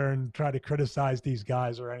out there and try to criticize these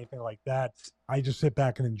guys or anything like that. I just sit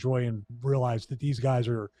back and enjoy and realize that these guys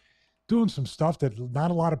are doing some stuff that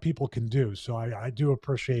not a lot of people can do. So I do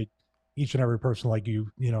appreciate each and every person like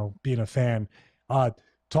you, being a fan.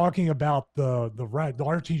 Talking about the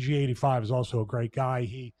RTG 85 is also a great guy.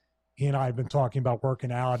 He and I have been talking about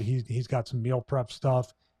working out. He's got some meal prep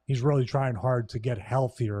stuff. He's really trying hard to get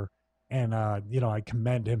healthier, and I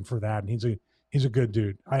commend him for that. And he's a good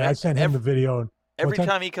dude. I sent him the video. Every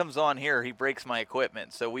time he comes on here, he breaks my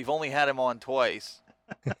equipment. So we've only had him on twice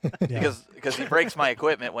because he breaks my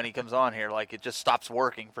equipment when he comes on here. Like, it just stops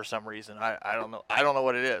working for some reason. I don't know. I don't know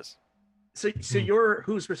what it is. So you're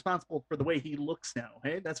who's responsible for the way he looks now?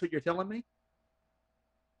 Hey, that's what you're telling me?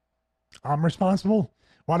 I'm responsible?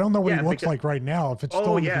 Well, I don't know what he looks like right now. If it's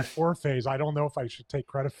still in the before phase, I don't know if I should take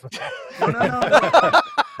credit for that.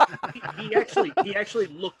 No. He actually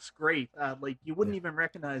looks great. Like, you wouldn't even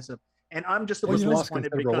recognize him. And I'm just a little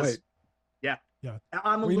disappointed because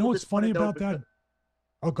I'm a little what's funny about that?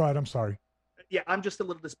 Oh God, I'm sorry. Yeah, I'm just a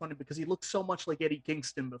little disappointed because he looked so much like Eddie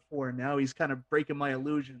Kingston before, and now he's kind of breaking my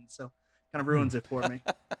illusion. So kind of ruins it for me.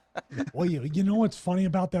 Well, you know what's funny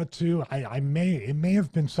about that too? It may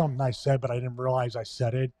have been something I said, but I didn't realize I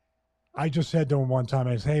said it. I just said to him one time,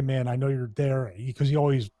 I said, "Hey man, I know you're there," because he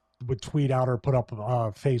always would tweet out or put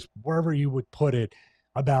up face wherever you would put it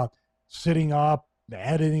about sitting up,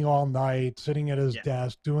 editing all night, sitting at his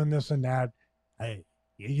desk, doing this and that.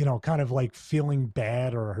 Kind of like feeling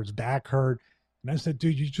bad or his back hurt. And I said,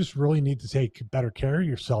 "Dude, you just really need to take better care of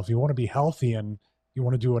yourself. You want to be healthy and you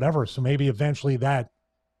want to do whatever." So maybe eventually that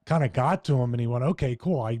kind of got to him and he went, "Okay,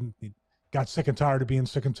 cool." I got sick and tired of being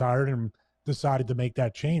sick and tired and decided to make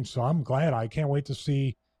that change. So I'm glad. I can't wait to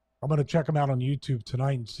see. I'm going to check him out on YouTube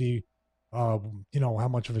tonight and see, how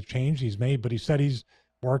much of a change he's made. But he said he's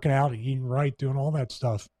working out, eating right, doing all that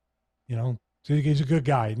stuff. So he's a good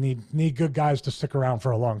guy. Need good guys to stick around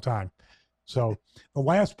for a long time. So the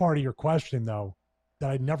last part of your question, though,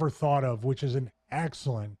 that I never thought of, which is an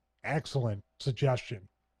excellent, excellent suggestion,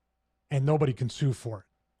 and nobody can sue for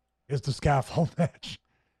it, is the scaffold match.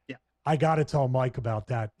 Yeah. I got to tell Mike about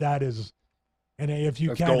that. That is, and if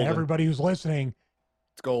you can, golden. Everybody who's listening,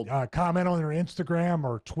 it's gold. Comment on their Instagram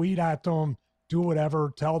or tweet at them, do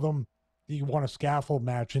whatever, tell them you want a scaffold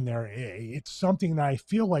match in there. It's something that I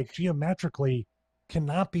feel like geometrically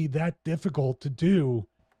cannot be that difficult to do,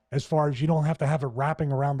 as far as you don't have to have it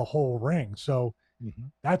wrapping around the whole ring. So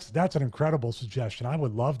that's an incredible suggestion. I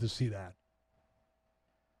would love to see that.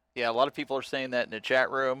 Yeah, a lot of people are saying that in the chat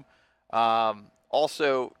room.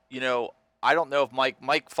 Also, I don't know if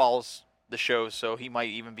Mike follows the show, so he might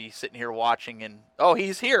even be sitting here watching and, oh,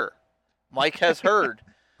 he's here. Mike has heard.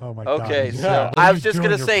 Oh my Okay, God. so I was just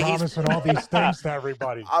gonna say promising all these things to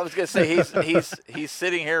everybody. I was gonna say he's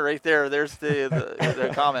sitting here right there. There's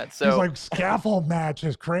the comment. So he's like scaffold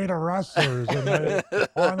matches, creative wrestlers, and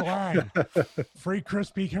online free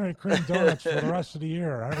Krispy Kreme donuts for the rest of the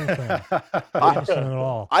year. Everything. Promising it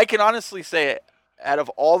all. I can honestly say, out of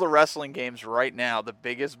all the wrestling games right now, the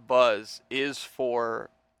biggest buzz is for,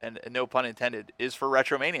 and no pun intended, is for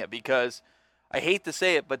Retromania, because I hate to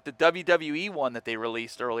say it, but the WWE one that they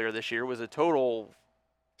released earlier this year was a total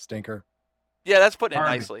stinker. Yeah, that's putting it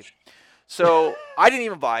nicely. So I didn't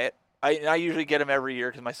even buy it. I usually get them every year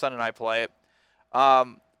because my son and I play it.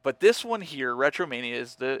 But this one here, Retromania,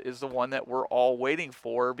 is the one that we're all waiting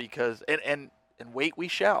for, because and wait we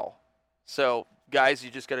shall. So guys,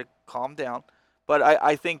 you just got to calm down. But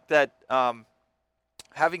I think that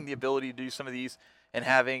having the ability to do some of these and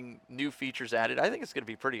having new features added, I think it's going to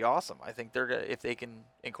be pretty awesome. I think they're gonna, if they can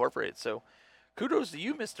incorporate it. So kudos to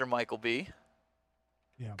you, Mr. Michael B.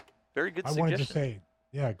 Yeah. Very good I suggestion. wanted to say,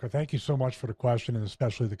 yeah, thank you so much for the question and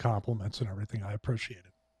especially the compliments and everything. I appreciate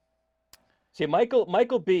it. See,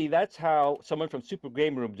 Michael B, that's how someone from Super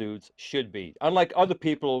Game Room Dudes should be. Unlike other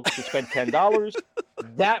people who spend $10,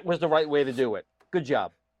 that was the right way to do it. Good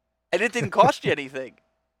job. And it didn't cost you anything.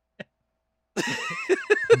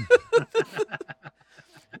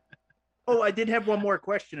 Oh, I did have one more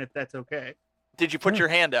question, if that's okay. Did you put your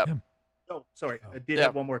hand up? Oh, sorry. I did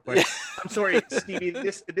have one more question. I'm sorry, Stevie.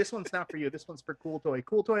 This one's not for you. This one's for Cool Toy.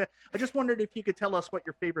 Cool Toy, I just wondered if you could tell us what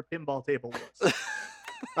your favorite pinball table was.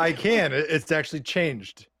 I can. It's actually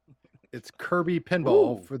changed. It's Kirby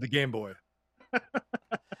Pinball for the Game Boy.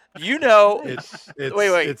 You know,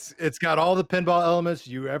 it's got all the pinball elements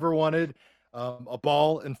you ever wanted, a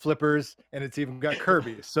ball and flippers, and it's even got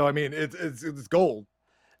Kirby. So I mean, it's gold.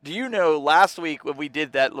 Do you know, last week when we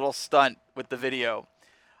did that little stunt with the video,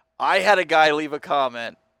 I had a guy leave a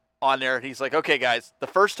comment on there, and he's like, "Okay, guys, the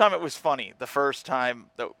first time it was funny. The first time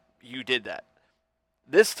that you did that.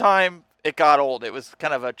 This time it got old. It was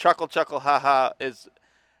kind of a chuckle, haha."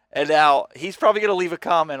 And now he's probably gonna leave a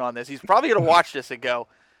comment on this. He's probably gonna watch this and go,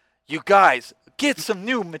 "You guys, get some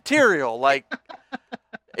new material. Like,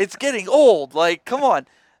 it's getting old. Like, come on."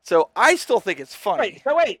 So I still think it's funny.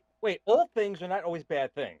 Wait. Old things are not always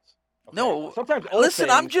bad things. Okay? No, sometimes old listen,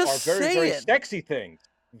 things I'm just are very, saying. very sexy things.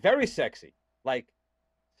 Very sexy. Like,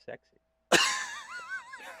 sexy.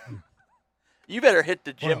 You better hit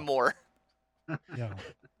the gym more. Yeah.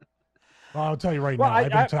 Well, I'll tell you right Well,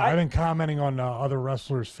 now. I've been commenting on other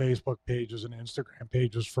wrestlers' Facebook pages and Instagram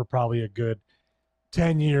pages for probably a good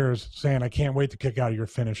 10 years, saying I can't wait to kick out of your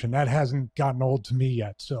finish, and that hasn't gotten old to me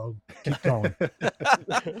yet. So keep going.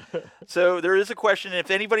 So there is a question. If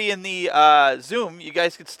anybody in the Zoom, you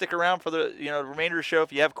guys could stick around for the remainder of the show.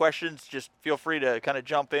 If you have questions, just feel free to kind of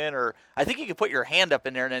jump in, or I think you can put your hand up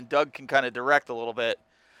in there, and then Doug can kind of direct a little bit.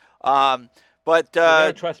 But you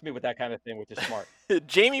gotta trust me with that kind of thing, which is smart.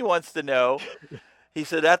 Jamie wants to know. He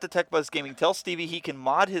said, at the Tech Buzz Gaming, tell Stevie he can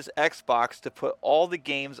mod his Xbox to put all the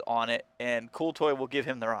games on it, and Cool Toy will give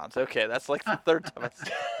him the ROMs. Okay, that's like the third time.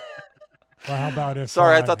 Well, how about if?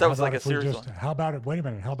 Sorry, I thought that was like a serious one. How about it? Wait a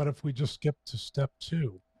minute. How about if we just skip to step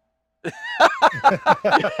 2?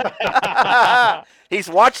 He's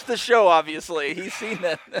watched the show, obviously. He's seen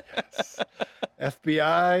that.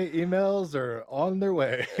 FBI emails are on their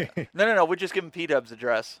way. No. We'll just give him P-Dub's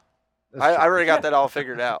address. I already got that all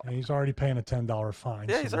figured out. Yeah, he's already paying a $10 fine.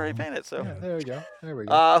 Yeah, he's already paying it. So yeah, there we go. There we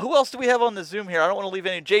go. Who else do we have on the Zoom here? I don't want to leave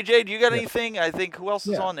any. JJ, do you got anything? I think who else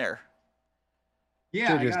is on there?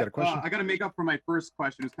 Yeah, JJ's got a question. I got to make up for my first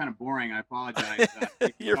question. It's kind of boring. I apologize.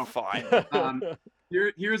 You're fine.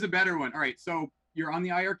 Here's a better one. All right, so you're on the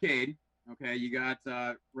iArcade. Okay, you got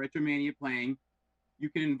Retromania playing. You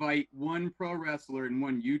can invite one pro wrestler and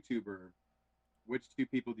one YouTuber. Which two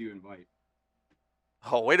people do you invite?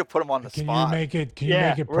 Oh, way to put him on the spot. Can you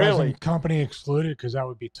make it present company excluded? Because that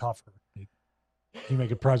would be tougher. Can you make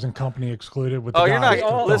it present company excluded with the you're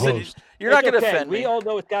not. Listen, you're not going to offend me. We all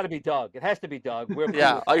know it's got to be Doug. It has to be Doug.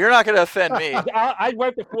 Yeah, you're not going to offend me. I'd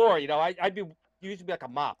wipe the floor. I'd be used to be like a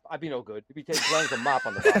mop. I'd be no good. You'd be taking Glenn's a mop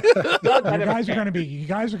on the bottom. You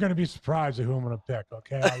guys are going to be surprised at who I'm going to pick.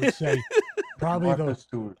 Okay, I would say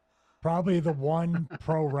probably the one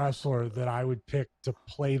pro wrestler that I would pick to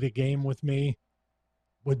play the game with me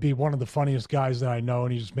would be one of the funniest guys that I know,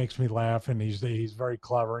 and he just makes me laugh, and he's very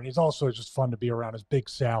clever, and he's also just fun to be around. Is Big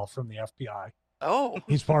Sal from the FBI. Oh,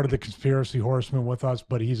 he's part of the Conspiracy Horsemen with us,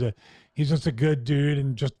 but he's just a good dude,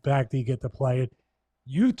 and just the fact that you get to play it.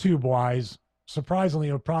 YouTube wise, surprisingly,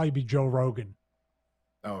 it would probably be Joe Rogan.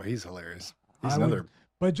 Oh, he's hilarious. He's another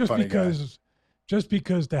but just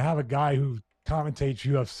because to have a guy who commentates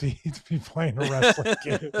UFC to be playing a wrestling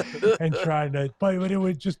game and trying to, but it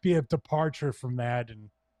would just be a departure from that. And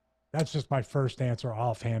that's just my first answer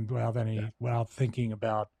offhand without thinking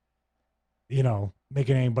about,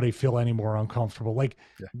 making anybody feel any more uncomfortable. Like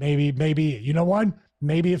maybe, you know what?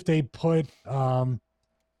 Maybe if they put the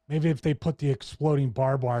exploding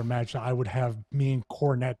barbed wire match, I would have me and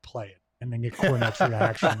Cornette play it and then get Cornette's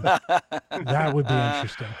reaction. That would be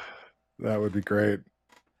interesting. That would be great.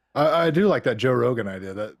 I do like that Joe Rogan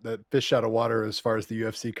idea, that fish out of water as far as the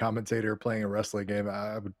UFC commentator playing a wrestling game.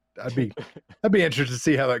 I'd be interested to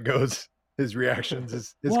see how that goes. His reactions,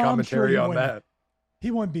 his commentary on that.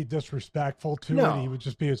 He wouldn't be disrespectful to it. He would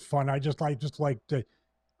just be as fun.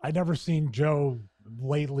 I never seen Joe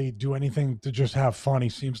lately do anything to just have fun. He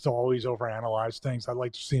seems to always overanalyze things. I'd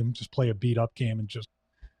like to see him just play a beat up game and just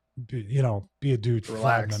be a dude for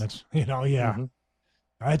relax. 5 minutes. Mm-hmm.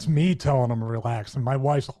 That's me telling him to relax, and my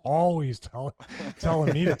wife's always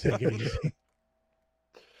telling me to take it easy.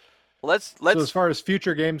 Let's. So as far as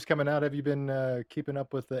future games coming out, have you been keeping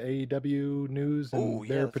up with the AEW news and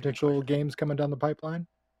their potential games coming down the pipeline?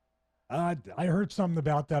 I heard something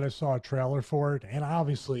about that. I saw a trailer for it, and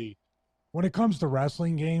obviously, when it comes to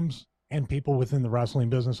wrestling games and people within the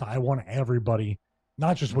wrestling business, I want everybody,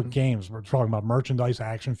 not just with games. We're talking about merchandise,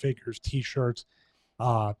 action figures, T-shirts,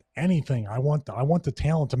 anything. I want the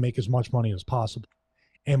talent to make as much money as possible,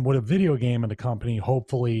 and with a video game in the company,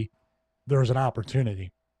 hopefully, there's an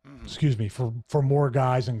opportunity. Excuse me, for more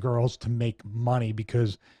guys and girls to make money,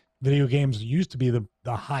 because video games used to be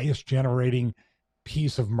the highest generating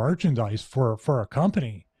piece of merchandise for a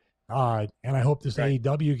company. And I hope this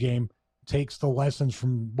AEW game takes the lessons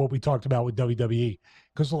from what we talked about with WWE.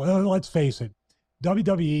 Because let's face it,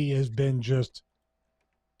 WWE has been just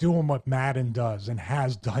doing what Madden does and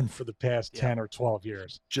has done for the past 10 or 12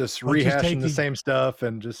 years. Just rehashing the same stuff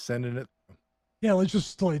and just sending it. Yeah, let's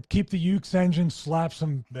just keep the Ukes engine, slap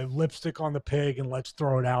some lipstick on the pig, and let's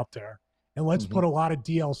throw it out there. And let's put a lot of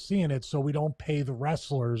DLC in it so we don't pay the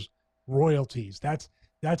wrestlers royalties. That's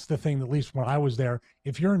the thing, at least when I was there.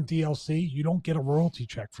 If you're in DLC, you don't get a royalty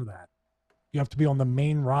check for that. You have to be on the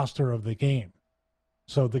main roster of the game.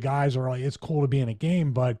 So the guys are like, it's cool to be in a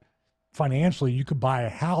game, but financially, you could buy a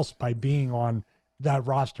house by being on that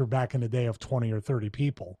roster back in the day of 20 or 30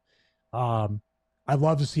 people. I'd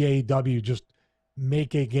love to see AEW just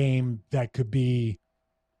make a game that could be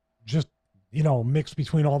just, mixed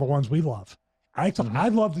between all the ones we love. I'd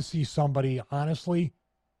love to see somebody, honestly,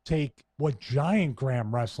 take what Giant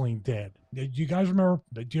Graham Wrestling did. Do you guys remember?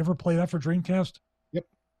 Did you ever play that for Dreamcast? Yep.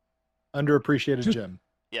 Underappreciated gem.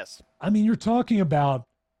 Yes. I mean, you're talking about,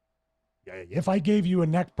 if I gave you a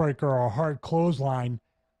neck breaker or a hard clothesline,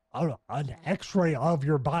 an x-ray of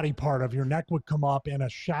your body part of your neck would come up and a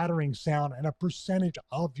shattering sound and a percentage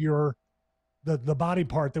of the body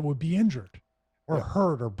part that would be injured or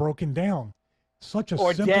hurt or broken down. Such a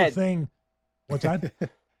simple dead. thing. What's that?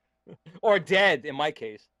 Or dead, in my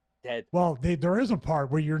case. Dead. Well, there is a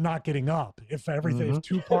part where you're not getting up. If everything, if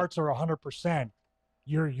 2 parts are 100%,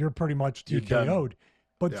 you're pretty much TKO'd.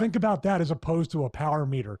 But think about that as opposed to a power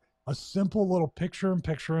meter. A simple little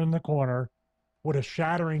picture-in-picture in the corner with a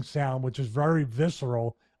shattering sound, which is very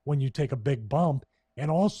visceral when you take a big bump. And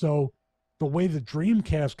also, the way the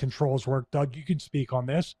Dreamcast controls work, Doug, you can speak on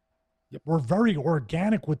this. We're very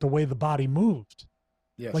organic with the way the body moved.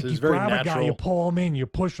 Yes, like you grab a guy, you pull him in, you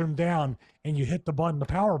push him down, and you hit the button to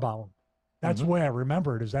power bomb him. That's the way I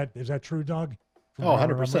remember it. Is that true, Doug? Oh,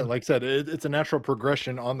 100%. Like I said, it's a natural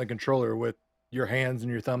progression on the controller with your hands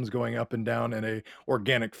and your thumbs going up and down in a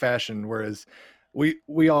organic fashion, whereas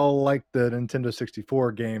we all like the Nintendo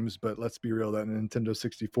 64 games, but let's be real, that Nintendo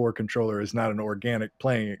 64 controller is not an organic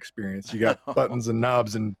playing experience. You got buttons and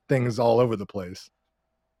knobs and things all over the place.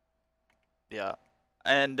 Yeah.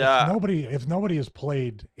 And if nobody has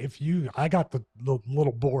played, I got the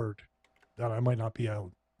little board that I might not be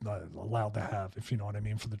allowed to have, if you know what I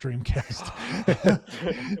mean, for the Dreamcast.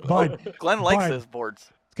 But Glenn likes those boards.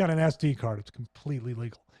 It's got an SD card. It's completely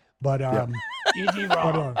legal. But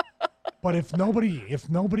but if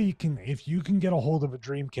you can get a hold of a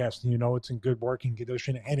Dreamcast and it's in good working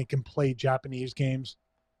condition and it can play Japanese games,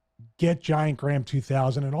 get Giant Graham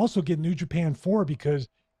 2000 and also get New Japan 4, because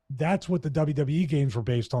that's what the WWE games were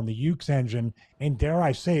based on, the Ukes engine. And dare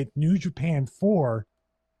I say it, New Japan 4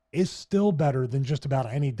 is still better than just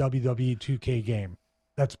about any WWE 2K game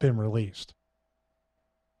that's been released.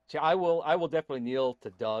 See, I will definitely kneel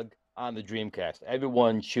to Doug on the Dreamcast.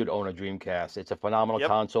 Everyone should own a Dreamcast. It's a phenomenal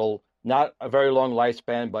console. Not a very long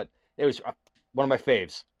lifespan, but it was one of my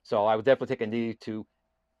faves. So I would definitely take a knee to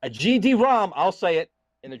a GD-ROM, I'll say it,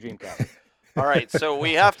 in the Dreamcast. All right, so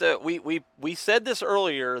we have to. We said this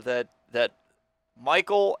earlier that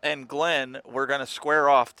Michael and Glenn were going to square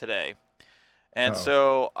off today, and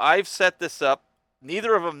so I've set this up.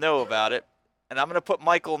 Neither of them know about it, and I'm going to put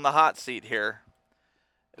Michael in the hot seat here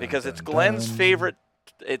because it's Glenn's favorite.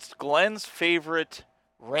 It's Glenn's favorite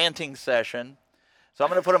ranting session. So I'm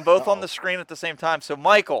going to put them both on the screen at the same time. So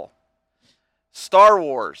Michael, Star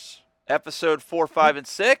Wars Episode 4, 5, and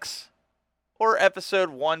 6, or Episode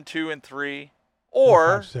 1, 2, and 3, or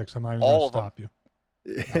 4, 5, 6. I'm not even going to stop you.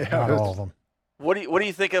 Yeah, not all of them. What do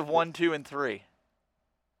you think of 1, 2, and 3?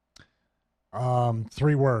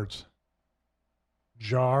 3 words.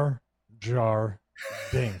 Jar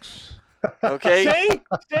Binks. Okay. See,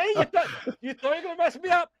 you thought you were gonna mess me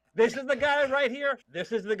up. This is the guy right here.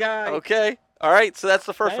 This is the guy. Okay. All right. So that's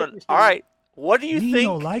the first one. All right. What do you think?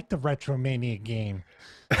 Nino liked the Retromania game.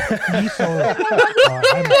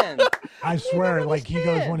 I swear, like he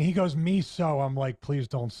goes when he goes me so, I'm like, please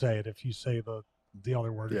don't say it. If you say the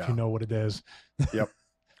other word, if you know what it is. Yep.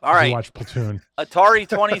 All right. Watch Platoon. Atari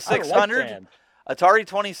 2600, Atari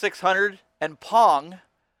 2600, and Pong.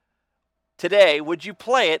 Today, would you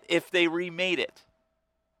play it if they remade it?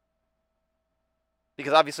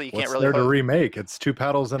 Because obviously you can't really. What's there to remake? It's 2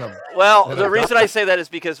 paddles and a. Well, the reason I say that is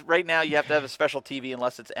because right now you have to have a special TV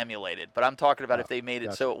unless it's emulated. But I'm talking about if they made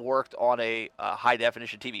it so it worked on a high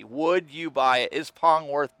definition TV. Would you buy it? Is Pong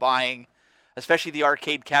worth buying? Especially the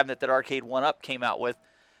arcade cabinet that Arcade 1-Up came out with,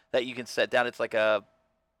 that you can set down. It's like a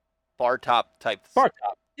bar top type. Bar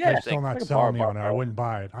top. Yeah, they're still not selling me on it. I wouldn't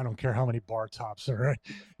buy it. I don't care how many bar tops are.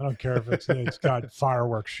 I don't care if it's got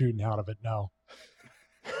fireworks shooting out of it. No.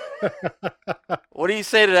 What do you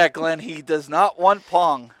say to that, Glenn? He does not want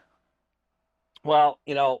Pong. Well,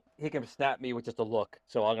 he can snap me with just a look.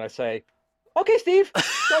 So I'm going to say, okay, Steve.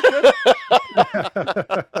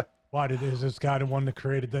 Why is this guy the one that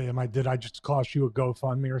created the? Did I just cost you a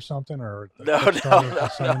GoFundMe or something? Or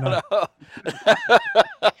no.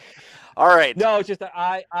 All right. No, it's just that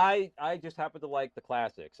I just happen to like the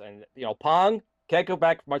classics, and Pong can't go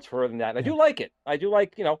back much further than that. And I do like it. I do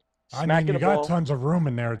like smacking you the got ball. tons of room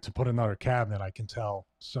in there to put another cabinet. I can tell.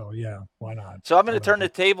 So yeah, why not? So I'm going to turn the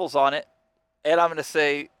tables on it, and I'm going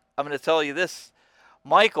to tell you this,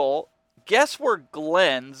 Michael. Guess where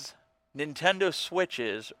Glenn's Nintendo Switch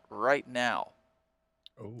is right now?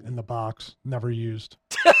 In the box, never used.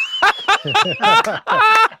 Yep.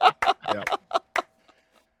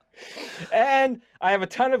 And I have a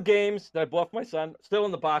ton of games that I bought for my son, still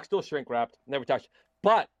in the box, still shrink wrapped, never touched.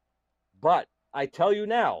 But I tell you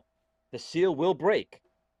now, the seal will break.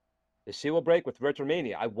 The seal will break with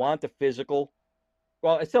Retromania. I want the physical.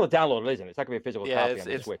 Well, it's still a download, isn't it? It's not going to be a physical copy on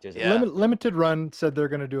the Switch, is it? Yeah. Limited Run said they're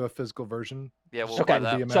going to do a physical version. Yeah, we'll okay.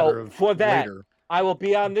 buy that. So for that, later. I will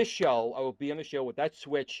be on this show. I will be on the show with that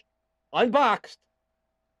Switch unboxed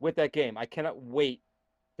with that game. I cannot wait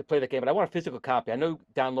to play that game, but I want a physical copy. I know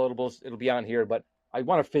downloadables, it'll be on here, but I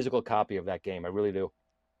want a physical copy of that game. I really do.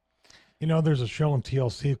 There's a show on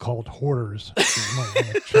TLC called Hoarders. You might want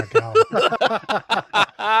to check out.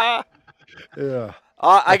 Yeah.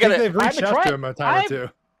 I think they've reached out to him a time or two.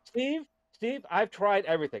 Steve, I've tried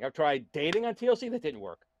everything. I've tried dating on TLC. That didn't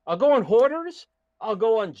work. I'll go on Hoarders. I'll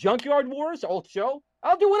go on Junkyard Wars, old show.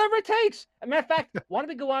 I'll do whatever it takes. As a matter of fact, why don't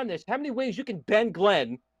we go on this? How many ways you can bend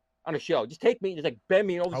Glenn on a show? Just take me, just bend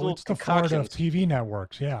me in all these little it's the Florida concoctions. TV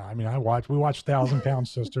networks. Yeah, we watch 1,000-Pound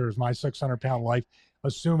Sisters, My 600-Pound Life,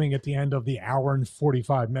 assuming at the end of the hour and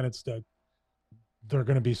 45 minutes that they're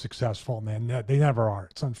going to be successful, man. They never are.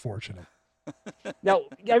 It's unfortunate. Now,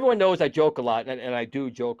 everyone knows I joke a lot, and I do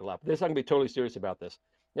joke a lot. But this, I'm going to be totally serious about this.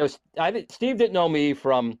 Steve didn't know me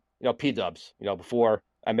from P-Dubs, before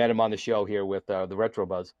I met him on the show here with the Retro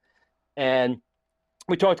Buzz, and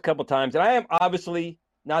we talked a couple times. And I am obviously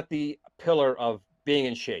not the pillar of being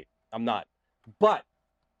in shape. I'm not, but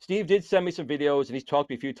Steve did send me some videos, and he's talked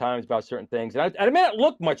to me a few times about certain things. And I may not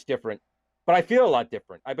look much different, but I feel a lot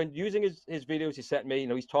different. I've been using his videos he sent me.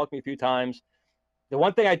 He's talked to me a few times. The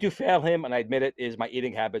one thing I do fail him, and I admit it, is my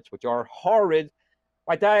eating habits, which are horrid.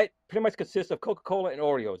 My diet pretty much consists of Coca-Cola and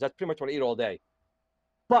Oreos. That's pretty much what I eat all day.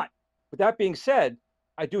 But with that being said,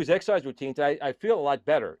 I do his exercise routines. I feel a lot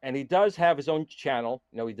better. And he does have his own channel.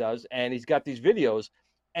 He does. And he's got these videos.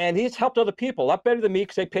 And he's helped other people a lot better than me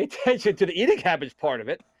because they pay attention to the eating habits part of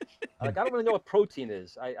it. I don't really know what protein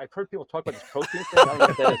is. I've heard people talk about this protein thing. I don't know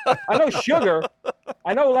what that is. I know sugar.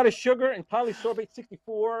 I know a lot of sugar and polysorbate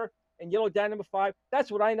 64 and yellow dye number 5.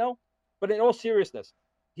 That's what I know. But in all seriousness,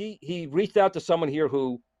 he reached out to someone here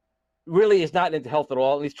who really is not into health at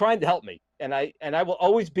all, and he's trying to help me. And I will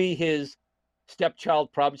always be his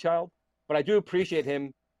stepchild, problem child. But I do appreciate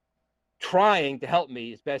him trying to help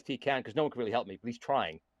me as best he can, because no one can really help me, but he's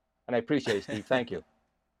trying. And I appreciate it, Steve. Thank you.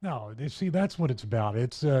 No, see, that's what it's about.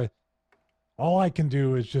 It's all I can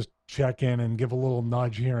do is just check in and give a little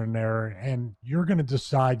nudge here and there, and you're going to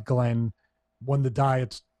decide, Glenn, when the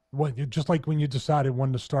diet's just like when you decided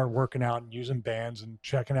when to start working out and using bands and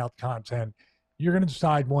checking out content. You're going to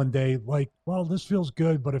decide one day, like, well, this feels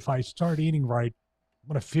good, but if I start eating right, I'm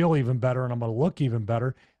going to feel even better and I'm going to look even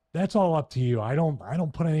better. That's all up to you. I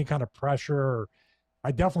don't put any kind of pressure, or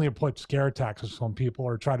I definitely put scare tactics on people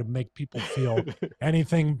or try to make people feel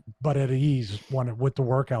anything but at ease with the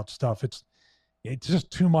workout stuff. It's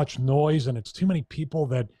just too much noise, and it's too many people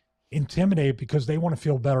that intimidate because they want to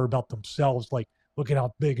feel better about themselves. Like, look at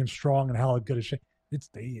how big and strong and how good a shape.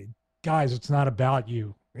 Guys, it's not about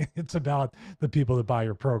you. It's about the people that buy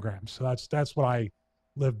your program. So that's what I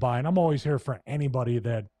live by. And I'm always here for anybody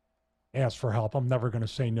that asks for help. I'm never going to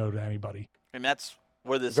say no to anybody. And that's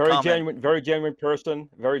where this very comment... genuine person,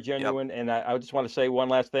 very genuine. Yep. And I just want to say one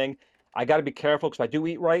last thing. I got to be careful because I do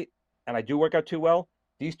eat right and I do work out too well.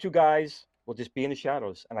 These two guys will just be in the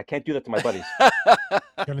shadows, and I can't do that to my buddies.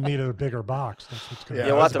 Going to need a bigger box. That's what's going to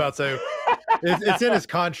I was about to say, it's in his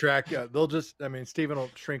contract. Yeah, they'll just, Steven will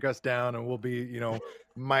shrink us down, and we'll be,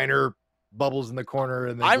 minor bubbles in the corner,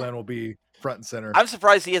 and then Glenn will be front and center. I'm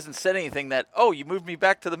surprised he hasn't said anything that, you moved me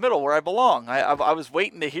back to the middle where I belong. I was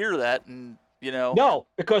waiting to hear that, and, No,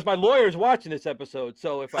 because my lawyer's watching this episode,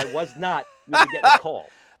 so if I was not, we'd be getting a call.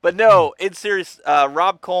 But no, it's serious.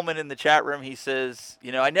 Rob Coleman in the chat room, he says,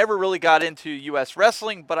 I never really got into U.S.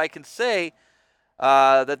 wrestling, but I can say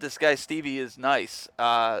that this guy Stevie is nice.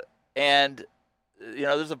 And,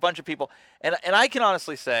 there's a bunch of people. And I can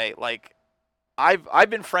honestly say, like, I've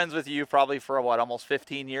been friends with you probably for, almost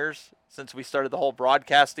 15 years since we started the whole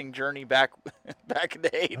broadcasting journey back in the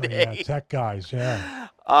heyday. Oh, yeah, tech guys, yeah.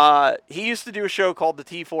 He used to do a show called the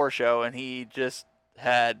T4 Show, and he just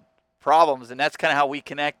had problems, and that's kind of how we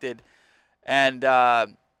connected. And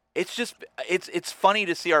it's funny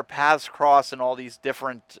to see our paths cross in all these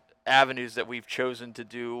different avenues that we've chosen to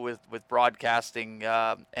do with broadcasting,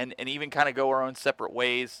 and even kind of go our own separate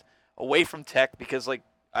ways away from tech, because like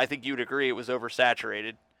I think you'd agree it was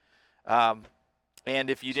oversaturated. And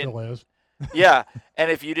if you didn't, still is. yeah, and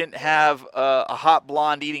if you didn't have a hot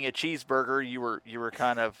blonde eating a cheeseburger, you were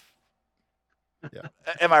kind of. Yeah.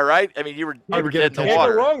 Am I right? I mean, you were dead in the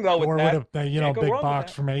water. Wrong though with or that. With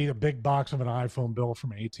a big box of an iPhone bill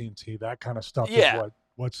from AT&T. That kind of stuff is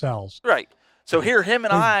what sells. Right. So here, him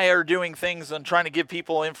and I are doing things and trying to give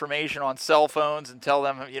people information on cell phones and tell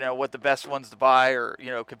them, what the best ones to buy, or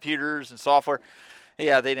computers and software.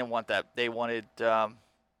 Yeah, they didn't want that. They wanted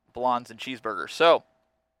blondes and cheeseburgers. So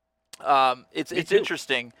it's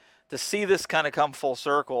interesting to see this kind of come full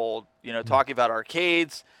circle. Talking about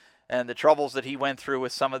arcades and the troubles that he went through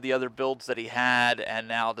with some of the other builds that he had, and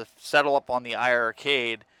now to settle up on the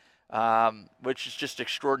iArcade, which is just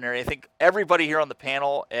extraordinary. I think everybody here on the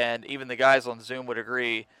panel and even the guys on Zoom would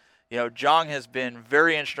agree, Jong has been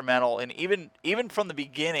very instrumental, and even from the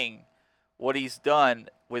beginning, what he's done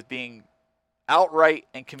with being outright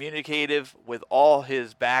and communicative with all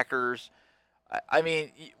his backers. I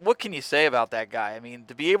mean, what can you say about that guy? I mean,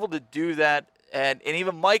 to be able to do that, and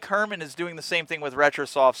even Mike Herman is doing the same thing with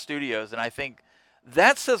Retrosoft Studios, and I think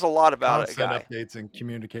that says a lot about a guy. Updates and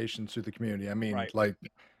communications to the community. I mean, like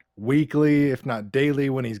weekly, if not daily,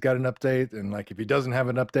 when he's got an update, and like if he doesn't have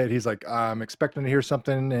an update, he's like, I'm expecting to hear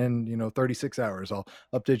something in 36 hours. I'll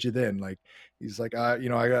update you then. Like he's like, I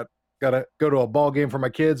gotta go to a ball game for my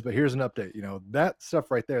kids, but here's an update. That stuff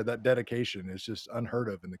right there, that dedication is just unheard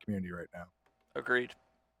of in the community right now. Agreed.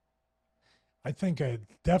 I think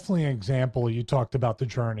definitely an example. You talked about the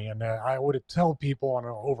journey, and I would tell people on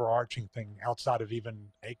an overarching thing outside of even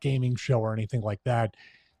a gaming show or anything like that.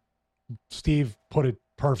 Steve put it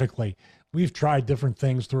perfectly. We've tried different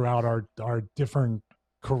things throughout our different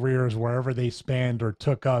careers, wherever they spanned or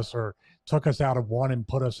took us out of one and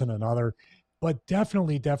put us in another. But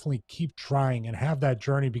definitely keep trying and have that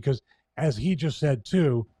journey, because as he just said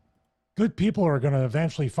too, good people are going to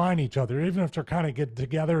eventually find each other, even if they're kind of get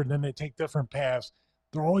together and then they take different paths.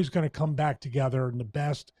 They're always going to come back together, and the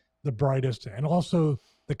best, the brightest, and also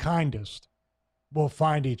the kindest will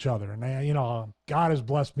find each other. And God has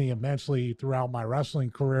blessed me immensely throughout my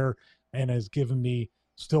wrestling career, and has given me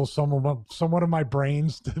still somewhat of my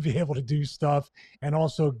brains to be able to do stuff, and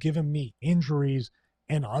also given me injuries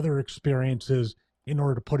and other experiences in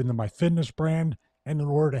order to put into my fitness brand, and in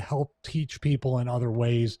order to help teach people in other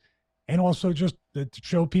ways. And also just to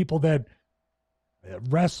show people that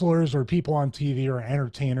wrestlers or people on TV or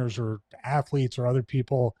entertainers or athletes or other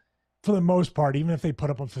people, for the most part, even if they put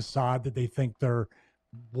up a facade that they think they're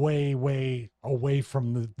way away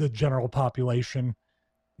from the general population.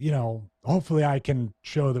 Hopefully I can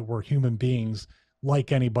show that we're human beings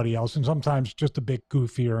like anybody else, and sometimes just a bit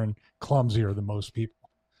goofier and clumsier than most people.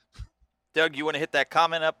 Doug, you want to hit that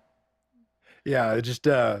comment up? Yeah, just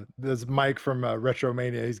there's Mike from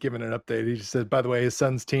Retromania. He's giving an update. He just said, by the way, his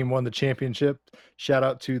son's team won the championship. Shout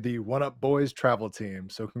out to the One Up Boys travel team.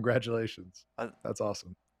 So congratulations. That's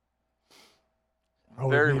awesome. I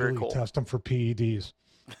would Very immediately cool. test them for PEDs.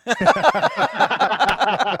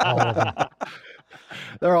 All of them.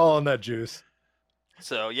 They're all on that juice.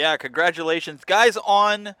 So yeah, congratulations, guys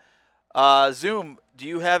on Zoom. Do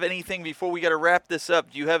you have anything before we got to wrap this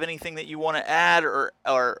up? Do you have anything that you want to add or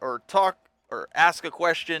talk or ask a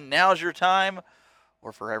question? Now's your time,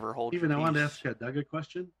 or forever hold your Even I peace. wanted to ask Doug a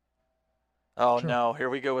question. Oh Sure. no, here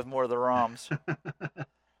we go with more of the ROMs.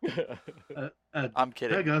 I'm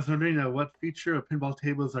kidding. Doug, I was wondering what feature of pinball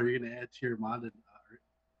tables are you going to add to your modded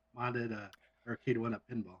arcade one-up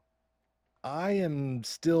pinball? I am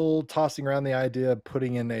still tossing around the idea of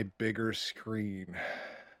putting in a bigger screen.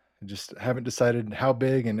 I just haven't decided how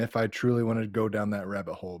big and if I truly want to go down that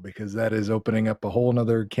rabbit hole, because that is opening up a whole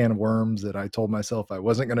nother can of worms that I told myself I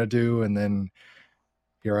wasn't going to do. And then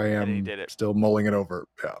here I And he am did it. still mulling it over.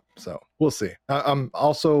 Yeah. So we'll see. I'm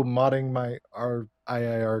also modding my II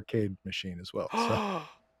arcade machine as well. So.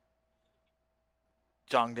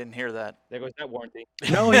 Jong didn't hear that. There goes that warranty.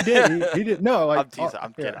 No, he did. He did. No, I'm teasing.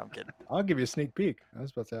 I'm kidding. yeah. I'm kidding. I'll give you a sneak peek. I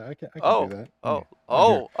was about to say I can Oh, do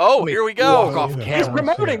that. here we go. Walk off He's camera.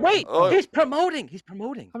 promoting. Wait, Oh. he's promoting. He's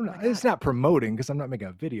promoting. It's not promoting because I'm not making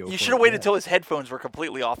a video. You for should have it waited yet. until his headphones were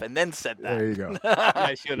completely off and then said that. There you go. Yeah,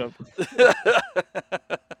 I should have.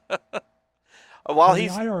 While The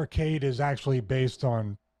he's iArcade is actually based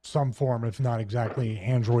on some form, if not exactly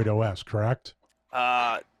Android OS, correct?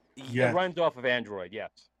 It runs off of Android. Yes.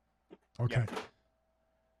 Okay.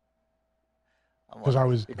 I'm Because I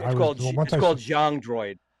was, It's I was called well, once I Zhang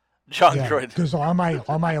Droid. John yeah, Droid. because on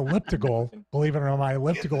my elliptical, believe it or not, my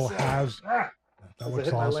elliptical has that looks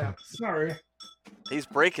awesome. Sorry. He's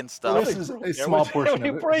breaking Well, stuff. this is a small portion of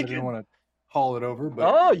it. 'Cause I didn't want to haul it over,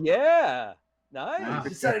 but Oh yeah, nice. I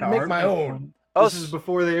decided to make my own. Oh, This is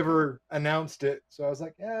before they ever announced it, so I was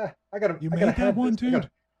like, "Yeah, I gotta." You I made gotta that have one, this. I dude?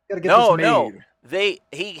 gotta get No, this no. made.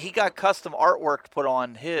 He got custom artwork put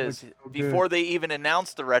on his Looks so before they even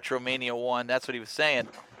announced the Retromania one. That's what he was saying,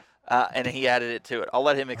 and he added it to it. I'll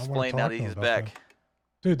let him explain now that he's back.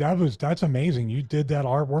 Dude, that's amazing. You did that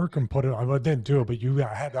artwork and put it. I didn't do it, but you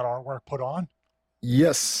had that artwork put on.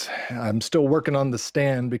 Yes, I'm still working on the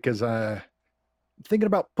stand because I'm thinking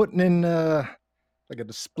about putting in like a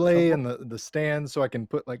display in the stand so I can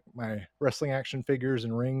put like my wrestling action figures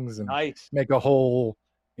and rings and Nice. make a whole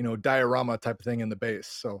diorama type of thing in the base.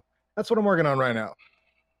 So that's what I'm working on right now.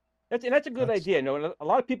 That's a good idea. And a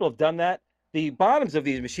lot of people have done that. The bottoms of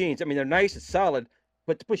these machines, I mean, they're nice and solid,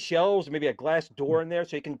 but to put shelves, maybe a glass door in there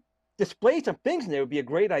so you can display some things in there would be a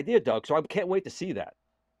great idea, Doug. So I can't wait to see that.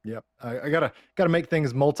 Yep, I gotta make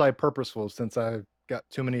things multi-purposeful since I've got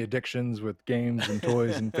too many addictions with games and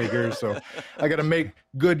toys and figures. So I gotta make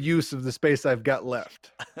good use of the space I've got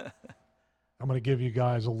left. I'm going to give you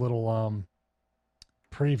guys a little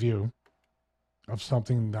preview of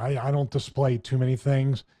something. I don't display too many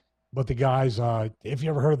things, but the guys, if you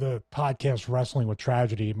ever heard of the podcast Wrestling with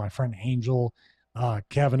Tragedy, my friend Angel,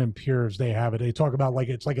 Kevin and Piers, they have it. They talk about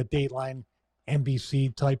it's like a Dateline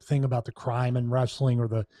NBC type thing about the crime in wrestling or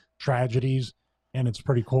the tragedies, and it's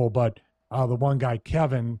pretty cool. But the one guy,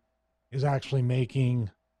 Kevin, is actually making,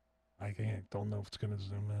 I don't know if it's going to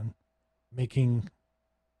zoom in, making,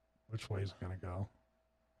 which way is it going to go?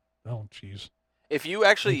 Oh, geez. If you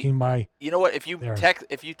actually, you know what? If you There.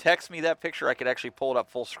 text me that picture, I could actually pull it up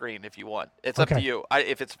full screen if you want. It's up to Okay. you.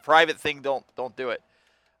 If it's a private thing, don't do it.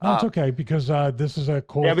 No, it's okay because this is a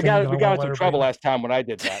cool. Yeah, we thing that I got wanna into let trouble everybody- last time when I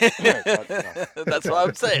did that. That's what I'm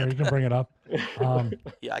Here, saying. you can bring it up.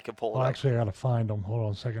 Yeah, I can pull it Well, up. actually, I got to find them. Hold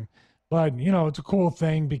on a second. But it's a cool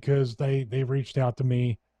thing because they reached out to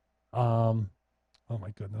me. Oh my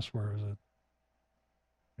goodness, where is it?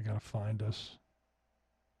 I gotta find this.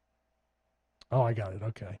 Oh, I got it.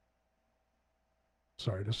 Okay.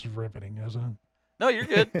 Sorry, this is riveting, isn't it? No, you're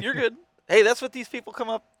good. You're good. Hey, that's what these people come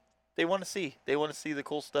up. They want to see. They want to see the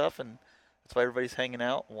cool stuff, and that's why everybody's hanging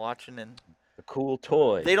out and watching. And the cool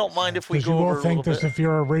toys. They don't mind if we Because go you over will a think little this bit. if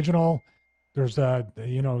you're original. There's a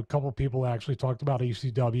couple people actually talked about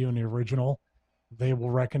ECW and the original. They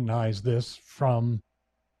will recognize this from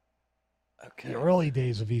the early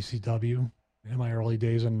days of ECW, in my early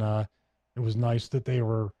days, and it was nice that they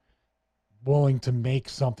were willing to make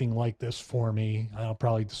something like this for me. I'll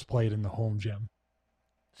probably display it in the home gym.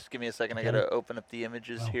 Just give me a second. I Okay. got to open up the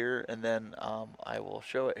images Well. here, and then I will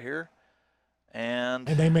show it here. And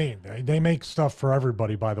they make stuff for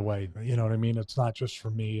everybody, by the way. You know what I mean? It's not just for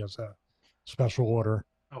me as a special order.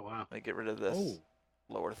 Oh wow! Let me get rid of this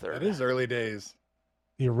lower third. That is early days.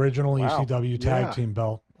 The original ECW tag team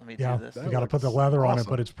belt. Let me Yeah, do this. you got to put the leather on it,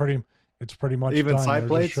 but it's pretty much even done. side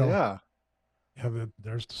plates. Yeah,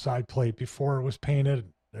 there's the side plate before it was painted.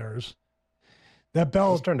 There's that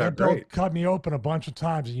belt. That belt cut me open a bunch of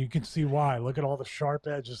times, and you can see why. Look at all the sharp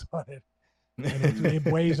edges on it. And it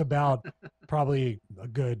weighs about probably a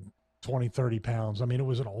good 20, 30 pounds. I mean, it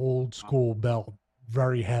was an old school belt,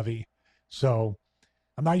 very heavy. So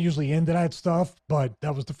I'm not usually into that stuff, but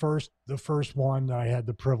that was the first one that I had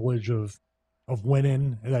the privilege of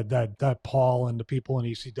winning. That Paul and the people in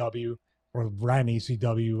ECW or ran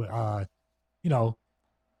ECW,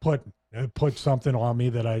 put something on me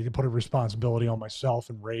that I put a responsibility on myself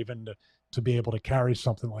and Raven to be able to carry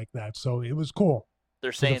something like that. So it was cool.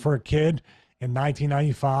 They're saying for a kid in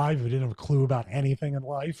 1995 who didn't have a clue about anything in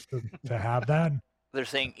life to have that. They're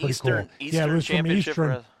saying Pretty Eastern cool. Yeah, it was from Championship.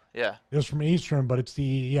 Eastern. Yeah, it was from Eastern, but it's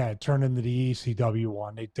it turned into the ECW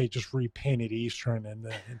one. They just repainted Eastern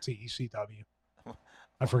into ECW.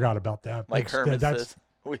 I forgot about that. Mike Herman says,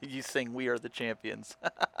 "You sing 'We Are the Champions.'"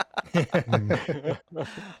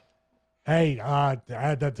 Hey, add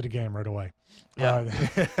that to the game right away. Yeah,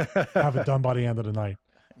 have it done by the end of the night.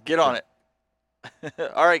 Get on it.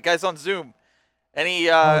 All right, guys on Zoom. Any?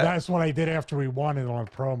 That's what I did after we won it on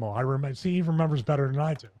promo. I remember. See, he remembers better than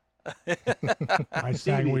I do. I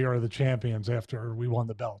sang "We Are the Champions" after we won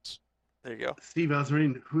the belts. There you go, Steve. I was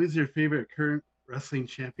wondering, who is your favorite current wrestling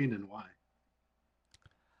champion and why?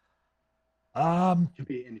 Could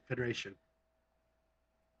be any federation.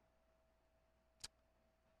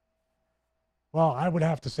 Well, I would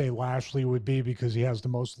have to say Lashley would be because he has the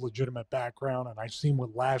most legitimate background, and I've seen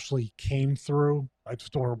what Lashley came through,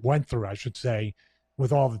 or went through, I should say,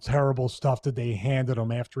 with all the terrible stuff that they handed him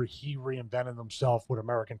after he reinvented himself with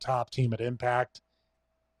American Top Team at Impact,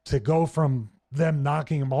 to go from them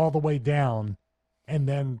knocking him all the way down, and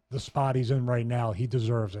then the spot he's in right now, he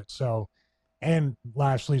deserves it. So, and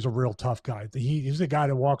Lashley's a real tough guy. He's a guy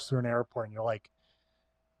that walks through an airport, and you're like,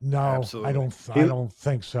 no, absolutely. I don't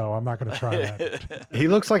think so. I'm not going to try that. He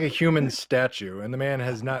looks like a human statue, and the man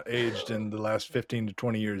has not aged in the last 15 to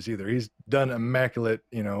 20 years either. He's done an immaculate,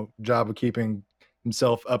 job of keeping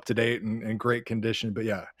himself up to date and in great condition. But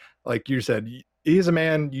yeah, like you said, he is a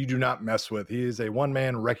man you do not mess with. He is a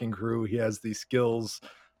one-man wrecking crew. He has the skills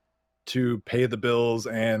to pay the bills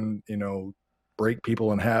and, break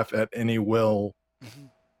people in half at any will.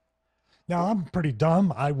 Now, I'm pretty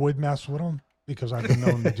dumb. I would mess with him, because I've been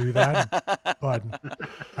known to do that, but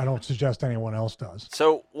I don't suggest anyone else does.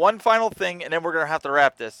 So one final thing, and then we're going to have to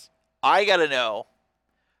wrap this. I got to know,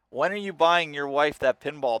 when are you buying your wife that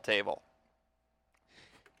pinball table?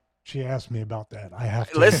 She asked me about that. I have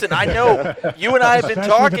to. Listen, I know you and I have been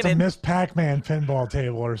talking. If it's a Miss Pac-Man pinball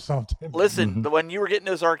table or something. Listen, when you were getting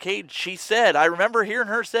those arcades, she said, I remember hearing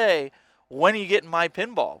her say, when are you getting my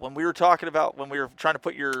pinball? When we were talking about, when we were trying to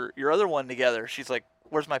put your other one together, she's like,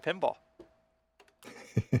 where's my pinball?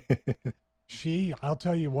 I'll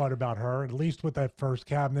tell you what about her, at least with that first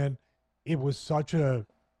cabinet, it was such an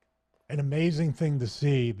amazing thing to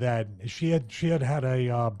see that she had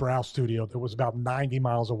a brow studio that was about 90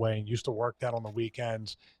 miles away and used to work that on the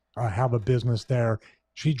weekends, have a business there.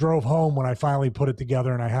 She drove home when I finally put it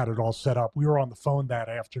together and I had it all set up. We were on the phone that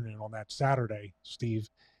afternoon on that Saturday, Steve,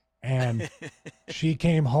 and she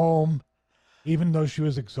came home, even though she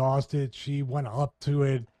was exhausted, she went up to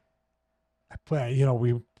it.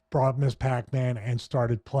 We brought Miss Pac-Man and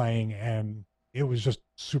started playing, and it was just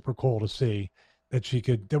super cool to see that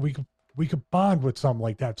we could bond with something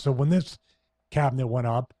like that. So when this cabinet went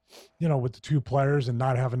up, with the two players and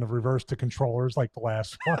not having to reverse the controllers like the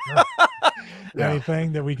last one,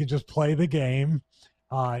 anything, that we could just play the game.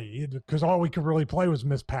 Because all we could really play was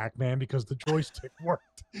Miss Pac-Man because the joystick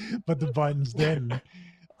worked, but the buttons didn't.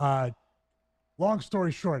 Long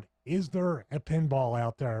story short, is there a pinball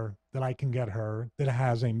out there that I can get her that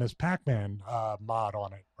has a Miss Pac-Man mod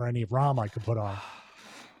on it, or any ROM I could put on?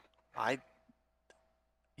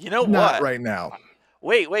 Not right now.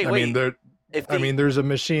 Wait. There's a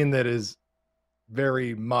machine that is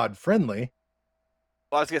very mod friendly.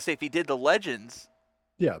 Well, I was gonna say, if he did the Legends.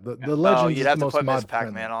 Yeah, the Legends. You'd have to most put Miss mod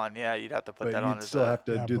Pac-Man friendly. on. Yeah, you'd have to put that you'd on. Still have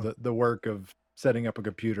to do the work of setting up a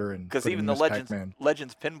computer and because even the Legends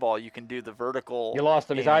pinball, you can do the vertical. You lost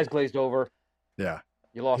him. His eyes glazed over. Yeah,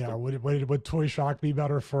 you lost him. Yeah, would Toy Shock be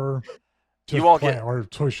better for? You won't get, or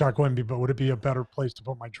Toy Shock wouldn't be, but would it be a better place to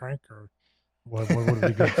put my drink, or what would it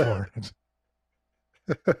be good for?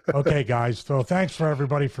 Okay, guys. So thanks for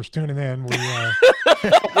everybody for tuning in. We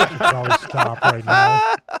should probably stop right now.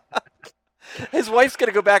 His wife's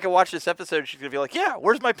gonna go back and watch this episode. She's gonna be like, "Yeah,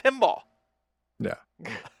 where's my pinball?" Yeah.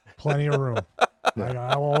 Plenty of room.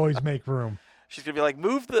 I will always make room. She's gonna be like,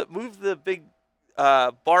 "Move the big